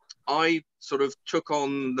 I sort of took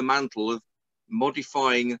on the mantle of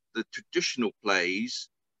modifying the traditional plays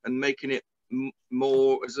and making it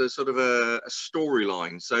more as a sort of a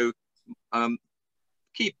storyline. So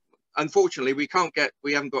unfortunately we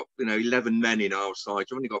haven't got 11 men in our side.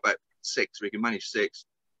 We've only got about 6. We can manage 6.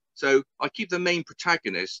 So I keep the main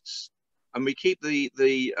protagonists, and we keep the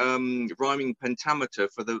rhyming pentameter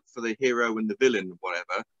for the hero and the villain,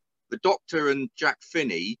 whatever. The Doctor and Jack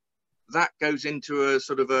Finney, that goes into a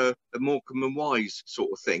sort of a Morecambe and Wise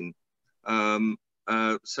sort of thing. And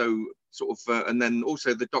then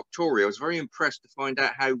also the Doctory. I was very impressed to find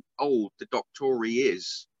out how old the Doctory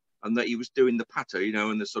is, and that he was doing the patter,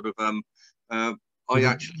 and the sort of I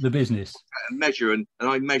actually the business measure and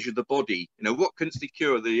I measure the body. What can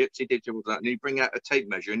cure the itsy ditch of that? And you bring out a tape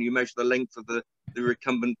measure and you measure the length of the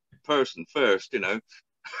recumbent person first. So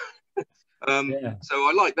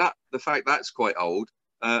I like that, the fact that's quite old.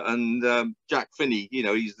 And Jack Finney,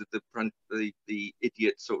 he's the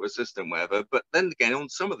idiot sort of assistant, whatever. But then again, on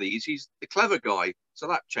some of these, he's the clever guy, so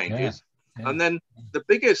that changes. Yeah. And then the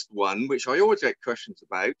biggest one, which I always get questions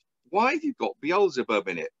about, why have you got Beelzebub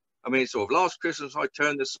in it? I mean, sort of last Christmas, I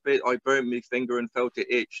turned the spit, I burned my finger and felt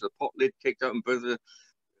it itch. The pot lid kicked up and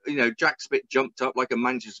Jack Spit jumped up like a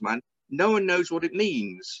Manchester man. No one knows what it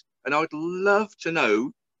means. And I'd love to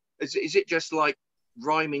know, is it just like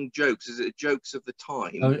rhyming jokes? Is it jokes of the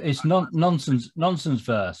time? Oh, it's nonsense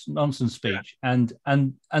verse, nonsense speech. Yeah.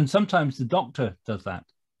 And sometimes the Doctor does that.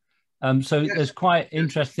 So there's quite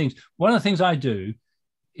interesting things. One of the things I do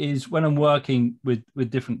is when I'm working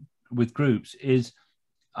with groups is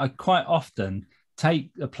I quite often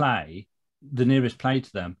take a play, the nearest play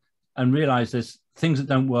to them, and realize there's things that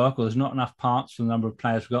don't work or there's not enough parts for the number of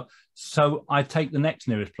players we've got. So I take the next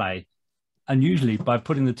nearest play. And usually by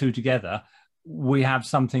putting the two together, we have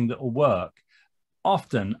something that will work.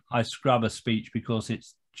 Often I scrub a speech because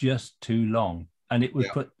it's just too long. And it was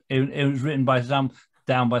it was written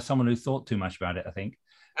down by someone who thought too much about it, I think.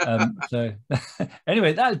 So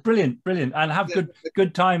anyway, that is brilliant. And have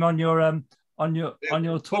good time on your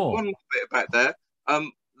tour. One bit about that.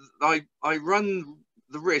 I run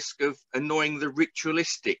the risk of annoying the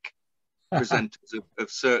ritualistic presenters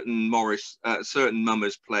of certain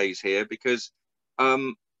Mummers plays here, because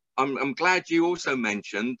I'm glad you also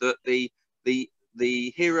mentioned that the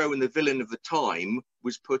hero and the villain of the time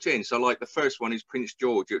was put in. So like the first one is Prince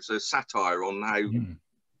George. It's a satire on how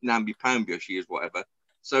namby pamby she is, whatever.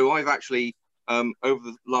 So I've actually over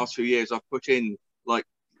the last few years I've put in, like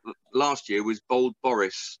last year was Bold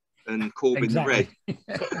Boris and Corbyn the Red.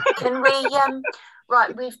 Can we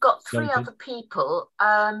right, we've got 3 other people.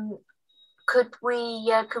 Could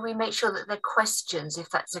we make sure that they're questions, if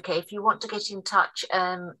that's okay? If you want to get in touch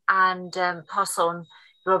and pass on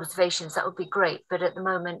your observations, that would be great. But at the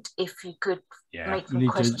moment, if you could make them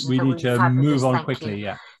questions, we need to move on quickly. You.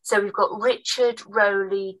 Yeah. So we've got Richard,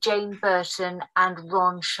 Rowley, Jane Burton, and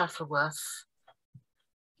Ron Shuttleworth.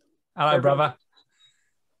 Hello, brother.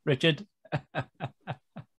 Richard.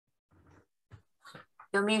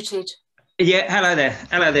 You're muted. Yeah, hello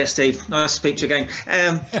there, Steve. Nice to speak to you again.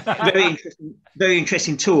 Very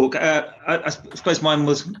interesting talk. I suppose mine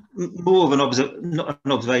was more of not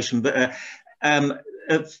an observation, but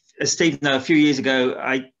as Steve knows, a few years ago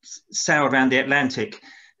I sailed around the Atlantic,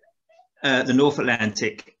 the North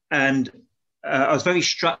Atlantic, and I was very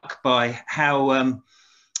struck by how,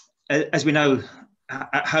 as we know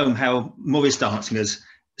at home, how Morris dancing has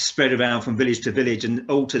spread around from village to village and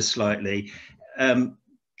altered slightly.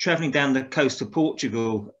 Traveling down the coast of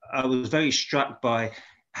Portugal, I was very struck by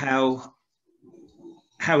how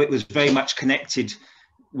it was very much connected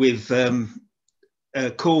with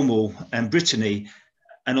Cornwall and Brittany,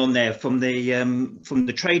 and on there from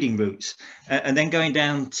the trading routes, and then going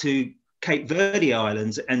down to Cape Verde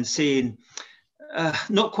Islands and seeing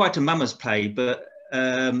not quite a Mummers play, but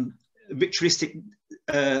ritualistic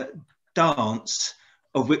dance,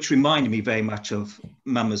 of which reminded me very much of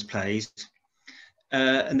Mummers plays.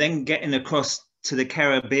 And then getting across to the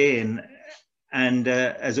Caribbean and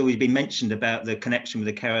has always been mentioned about the connection with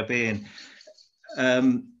the Caribbean.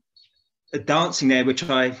 Dancing there, which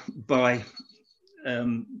by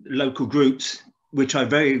local groups, which I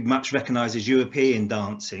very much recognise as European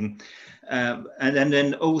dancing, and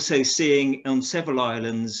then also seeing on several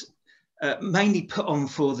islands, mainly put on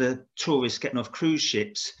for the tourists getting off cruise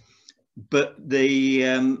ships, but the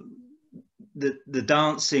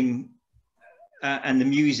dancing and the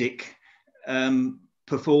music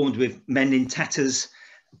performed with men in tatters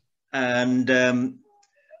and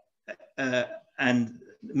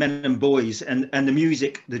men and boys, and the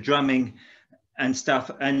music, the drumming and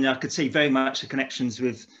stuff, and I could see very much the connections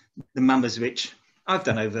with the Mummers, which I've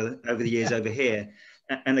done over the years over here,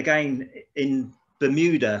 and again in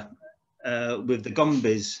Bermuda with the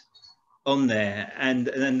Gombis on there, and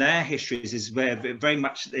their histories is where very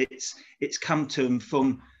much it's come to them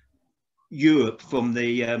from Europe, from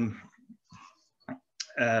the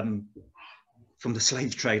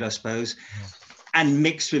slave trade, I suppose, and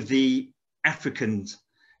mixed with the African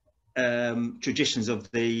traditions of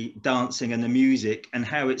the dancing and the music and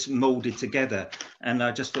how it's molded together. And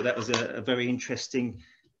I just thought that was a very interesting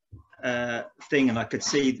thing, and I could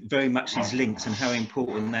see very much these links and how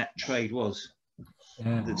important that trade was,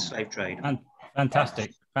 the slave trade.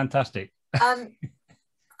 Fantastic.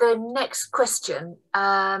 The next question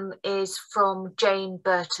is from Jane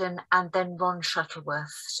Burton and then Ron Shuttleworth.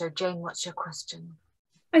 So Jane, what's your question?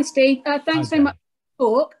 Hi Steve, thanks so much for the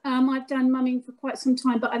talk. I've done mumming for quite some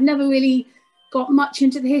time, but I've never really got much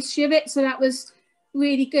into the history of it, so that was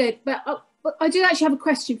really good. But I do actually have a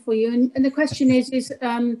question for you, and the question is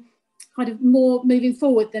kind of more moving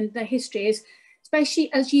forward than the history is,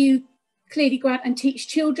 especially as you clearly go out and teach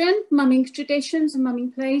children mumming traditions and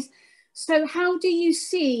mumming plays. So how do you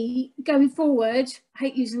see going forward, I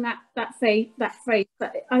hate using that phrase,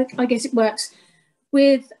 but I guess it works,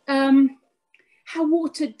 with how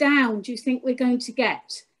watered down do you think we're going to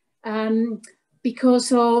get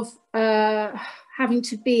because of having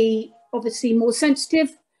to be obviously more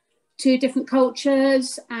sensitive to different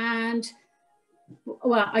cultures and,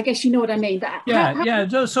 well, I guess you know what I mean. But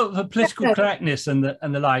those sort of a political correctness and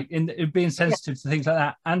the like, in being sensitive to things like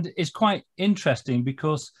that. And it's quite interesting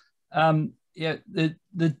because the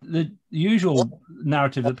usual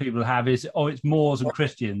narrative that people have is, oh, it's Moors and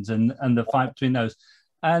Christians and the fight between those,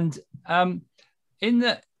 and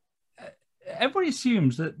everybody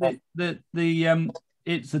assumes that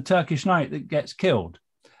it's the Turkish knight that gets killed.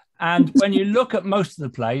 And when you look at most of the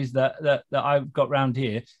plays that I've got round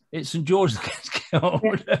here, it's St. George that gets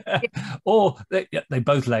killed, or they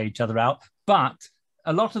both lay each other out. But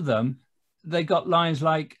a lot of them, they got lines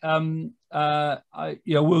like, we'll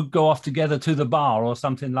go off together to the bar or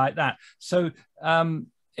something like that. So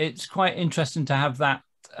it's quite interesting to have that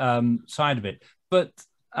side of it. But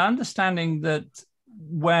understanding that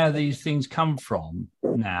where these things come from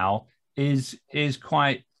now is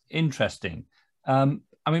quite interesting.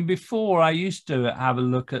 I mean, before I used to have a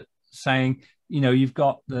look at saying, you've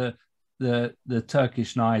got the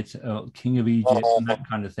Turkish knight, King of Egypt, and that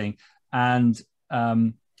kind of thing, and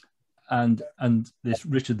this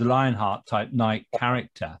Richard the Lionheart type knight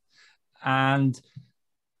character, and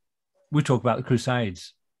we talk about the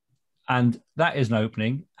Crusades, and that is an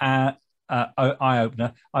opening, eye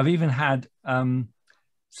opener. I've even had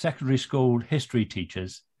secondary school history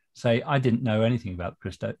teachers say, I didn't know anything about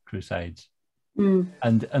the Crusades. And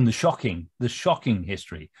the shocking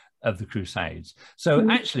history of the Crusades. So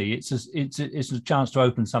actually, it's a chance to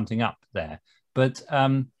open something up there. But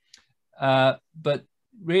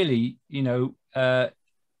really,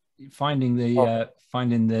 finding the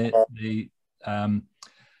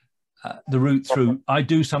route through. I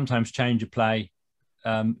do sometimes change a play.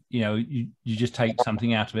 You just take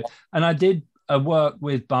something out of it. And I did a work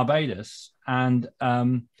with Barbados and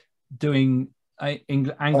doing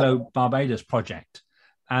Anglo-Barbados project,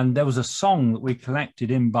 and there was a song that we collected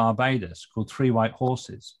in Barbados called Three White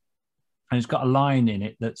Horses, and it's got a line in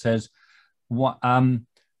it that says, "What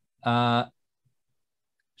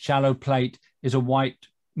shallow plate is a white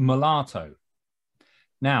mulatto."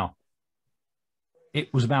 Now,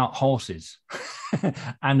 it was about horses,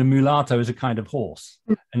 and a mulatto is a kind of horse,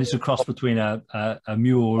 and it's a cross between a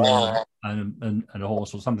mule and a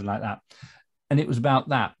horse or something like that, and it was about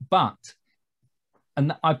that, but.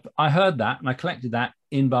 And I heard that and I collected that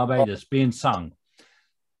in Barbados being sung.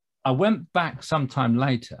 I went back sometime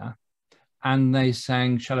later and they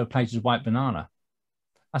sang Shallow Plate is White Banana.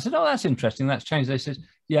 I said, oh, that's interesting. That's changed. They said,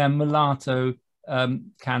 yeah, mulatto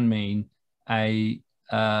can mean a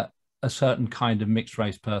certain kind of mixed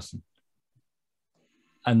race person.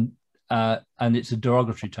 And it's a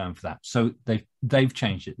derogatory term for that. So they've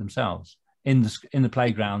changed it themselves in the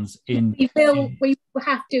playgrounds. We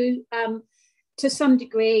have to some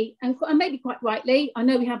degree, and maybe quite rightly. I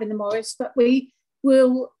know we have in the Morris, but we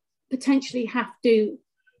will potentially have to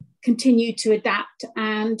continue to adapt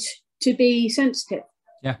and to be sensitive.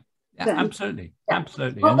 Yeah, absolutely,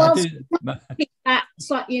 absolutely. Well, and I do that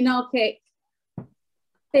slightly anarchic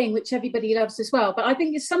thing, which everybody loves as well. But I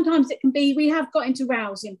think sometimes it can be. We have got into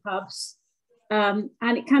rows in pubs, and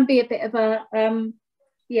it can be a bit of a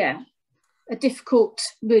difficult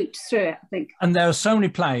route through it, I think. And there are so many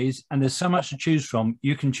plays, and there's so much to choose from.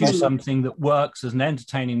 You can choose something that works as an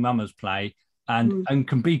entertaining mummers play, and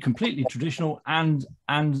can be completely traditional and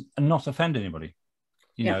not offend anybody.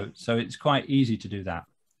 You know, so it's quite easy to do that.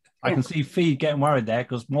 I can see Fee getting worried there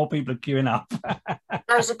because more people are queuing up. That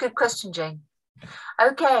was a good question, Jane.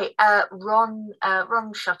 Okay, Ron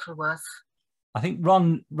Shuttleworth. I think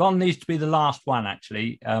Ron needs to be the last one,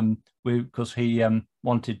 actually, because he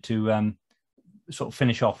wanted to sort of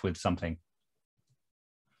finish off with something.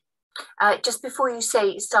 Just before you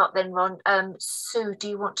start then, Ron, Sue, do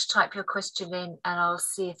you want to type your question in, and I'll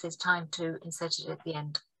see if there's time to insert it at the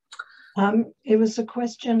end. It was a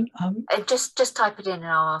question. Just type it in and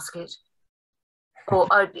I'll ask it. Or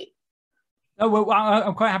oh, well,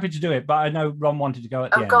 I'm quite happy to do it, but I know Ron wanted to go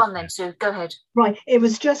at the end. Go on then, Sue, go ahead. Right, it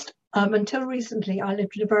was just until recently I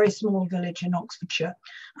lived in a very small village in Oxfordshire,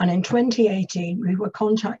 and in 2018 we were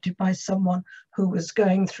contacted by someone who was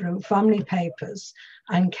going through family papers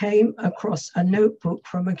and came across a notebook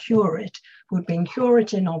from a curate who'd been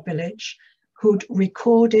curate in our village, who'd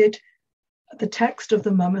recorded the text of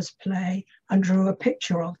the Mummers play and drew a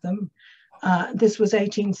picture of them. This was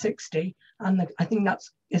 1860, and I think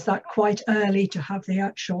is that quite early to have the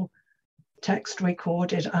actual text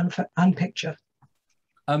recorded and picture?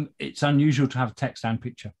 It's unusual to have text and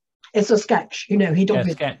picture. It's a sketch, you know. He'd a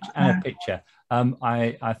sketch and a picture.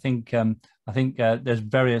 I think there's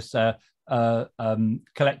various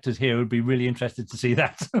collectors here who'd be really interested to see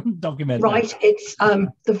that documented. Right. It's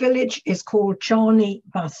the village is called Charney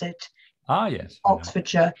Bassett. Ah, yes.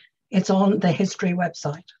 Oxfordshire. It's on the history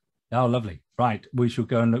website. Oh, lovely. Right, we shall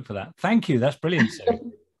go and look for that. Thank you. That's brilliant,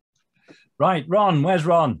 Sue. Right, Ron. Where's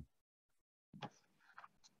Ron?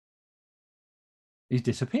 He's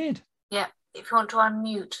disappeared. Yeah, if you want to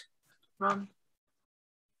unmute, Ron.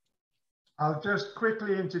 I'll just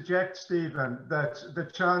quickly interject, Stephen, that the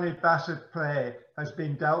Charney Bassett play has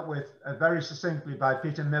been dealt with very succinctly by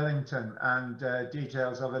Peter Millington, and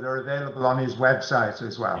details of it are available on his website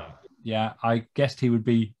as well. Yeah, I guessed he would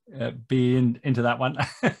be into that one.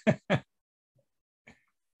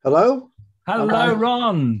 Hello? Hello,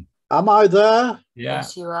 Ron. Am I there? Yeah.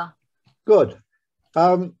 Yes, you are. Good.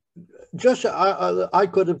 Just, I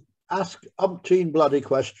could have asked umpteen bloody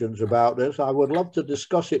questions about this. I would love to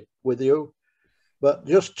discuss it with you, but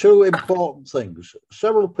just two important things.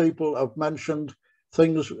 Several people have mentioned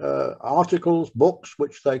things, articles, books,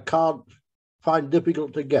 which they can't find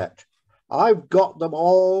difficult to get. I've got them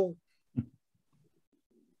all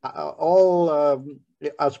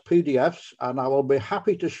as PDFs, and I will be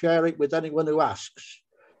happy to share it with anyone who asks.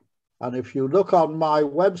 And if you look on my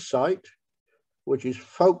website, which is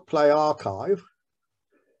Folk Play Archive,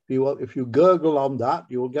 if you Google on that,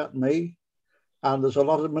 you will get me, and there's a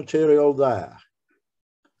lot of material there.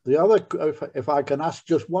 The other, if I can ask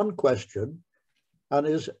just one question, and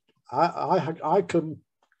is I can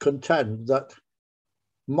contend that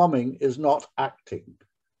mumming is not acting,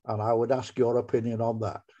 and I would ask your opinion on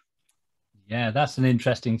that. Yeah, that's an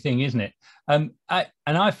interesting thing, isn't it?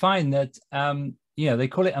 I find that you know, they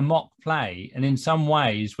call it a mock play, and in some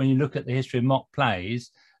ways, when you look at the history of mock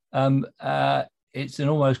plays, it's an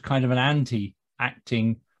almost kind of an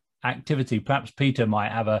anti-acting activity. Perhaps Peter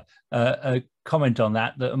might have a comment on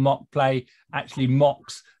that. That a mock play actually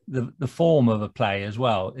mocks the form of a play as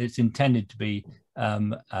well. It's intended to be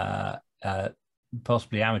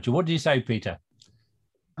possibly amateur. What do you say, Peter?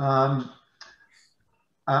 A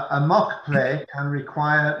mock play can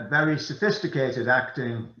require very sophisticated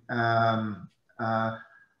acting.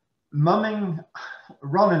 Mumming,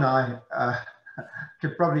 Ron and I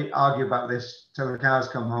could probably argue about this till the cows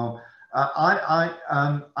come home.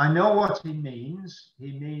 I know what he means.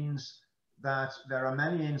 He means that there are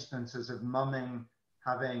many instances of mumming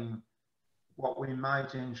having what we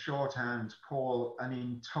might in shorthand call an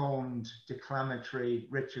intoned, declamatory,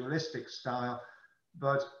 ritualistic style,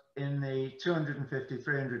 but in the 250,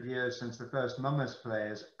 300 years since the first Mummers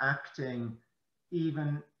plays, acting,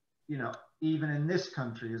 even in this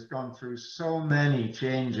country, has gone through so many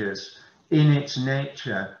changes in its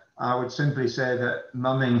nature. I would simply say that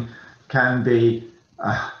mumming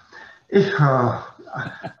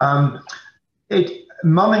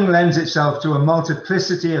mumming lends itself to a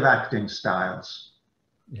multiplicity of acting styles.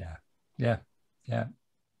 Yeah.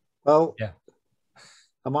 Well, yeah.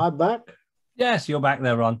 Am I back? Yes, you're back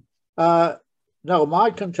there, Ron. No, my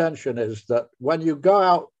contention is that when you go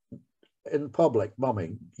out in public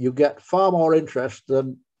mumming, you get far more interest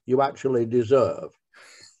than you actually deserve.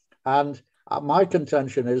 And my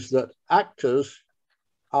contention is that actors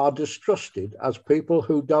are distrusted as people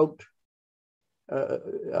who don't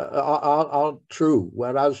aren't true.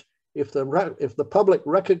 Whereas if the public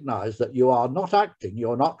recognise that you are not acting,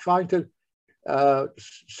 you're not trying to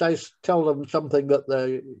tell them something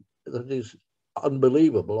that is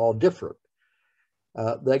unbelievable or different,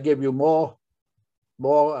 they give you more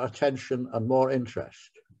attention and more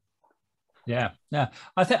interest. Yeah.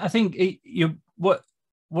 I think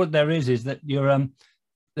what there is that you're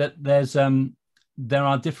that there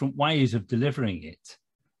are different ways of delivering it,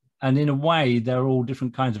 and in a way they're all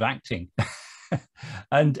different kinds of acting.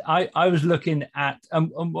 And I was looking at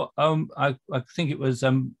I think it was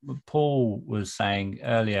Paul was saying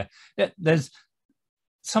earlier that there's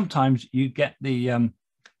sometimes you get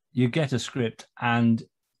you get a script and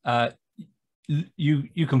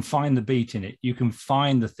you can find the beat in it, you can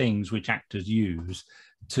find the things which actors use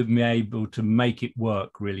to be able to make it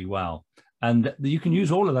work really well, and you can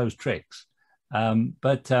use all of those tricks,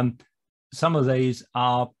 but some of these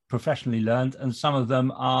are professionally learned and some of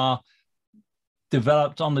them are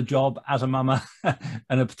developed on the job as a mummer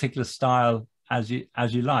and a particular style as you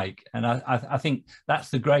like. And I think that's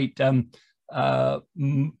the great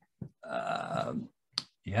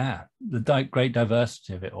great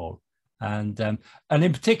diversity of it all. And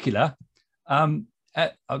in particular,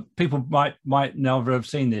 people might never have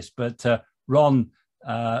seen this, but Ron,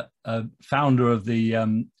 founder of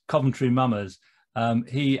the Coventry Mummers,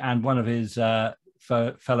 he and one of his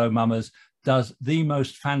fellow mummers does the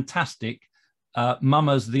most fantastic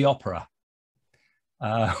Mummers the Opera,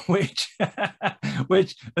 which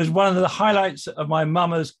is one of the highlights of my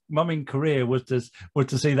mumming career was to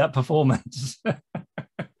see that performance.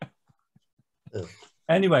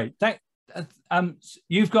 Anyway,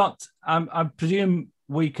 you've got I presume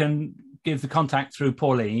we can give the contact through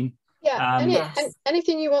Pauline. Yeah,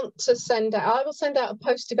 anything you want to send out, I will send out a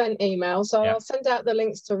post-event email. So I'll send out the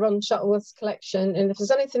links to Ron Shuttleworth's collection. And if there's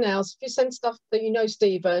anything else, if you send stuff that you know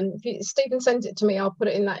Stephen, if Stephen sends it to me, I'll put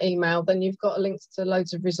it in that email. Then you've got links to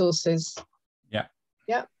loads of resources.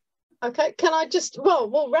 Yeah. Okay, can I just,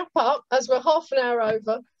 we'll wrap up as we're half an hour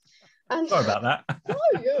over. And sorry about that.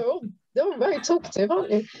 You're very talkative, aren't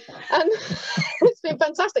you? And it's been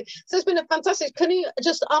fantastic. So it's been a fantastic, can you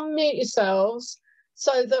just unmute yourselves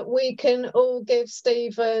so that we can all give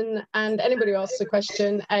Stephen and anybody who asks a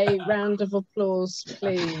question a round of applause,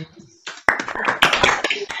 please.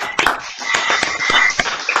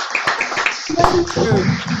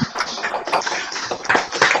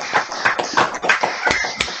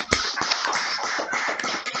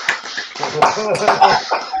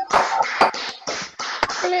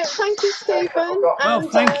 Brilliant, thank you, Stephen. Well,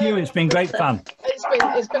 thank you. It's been great fun.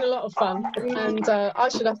 It's been a lot of fun, and I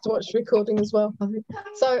should have to watch the recording as well, I think.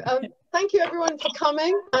 So thank you everyone for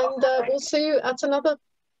coming, and we'll see you at another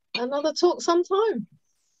talk sometime.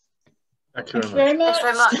 Thank you very much.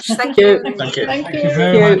 Thanks very much. Thank you. Thank you. Thank you.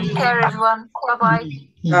 Very much. Take care, everyone. Bye-bye.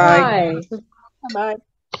 Bye. Bye.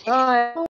 Bye.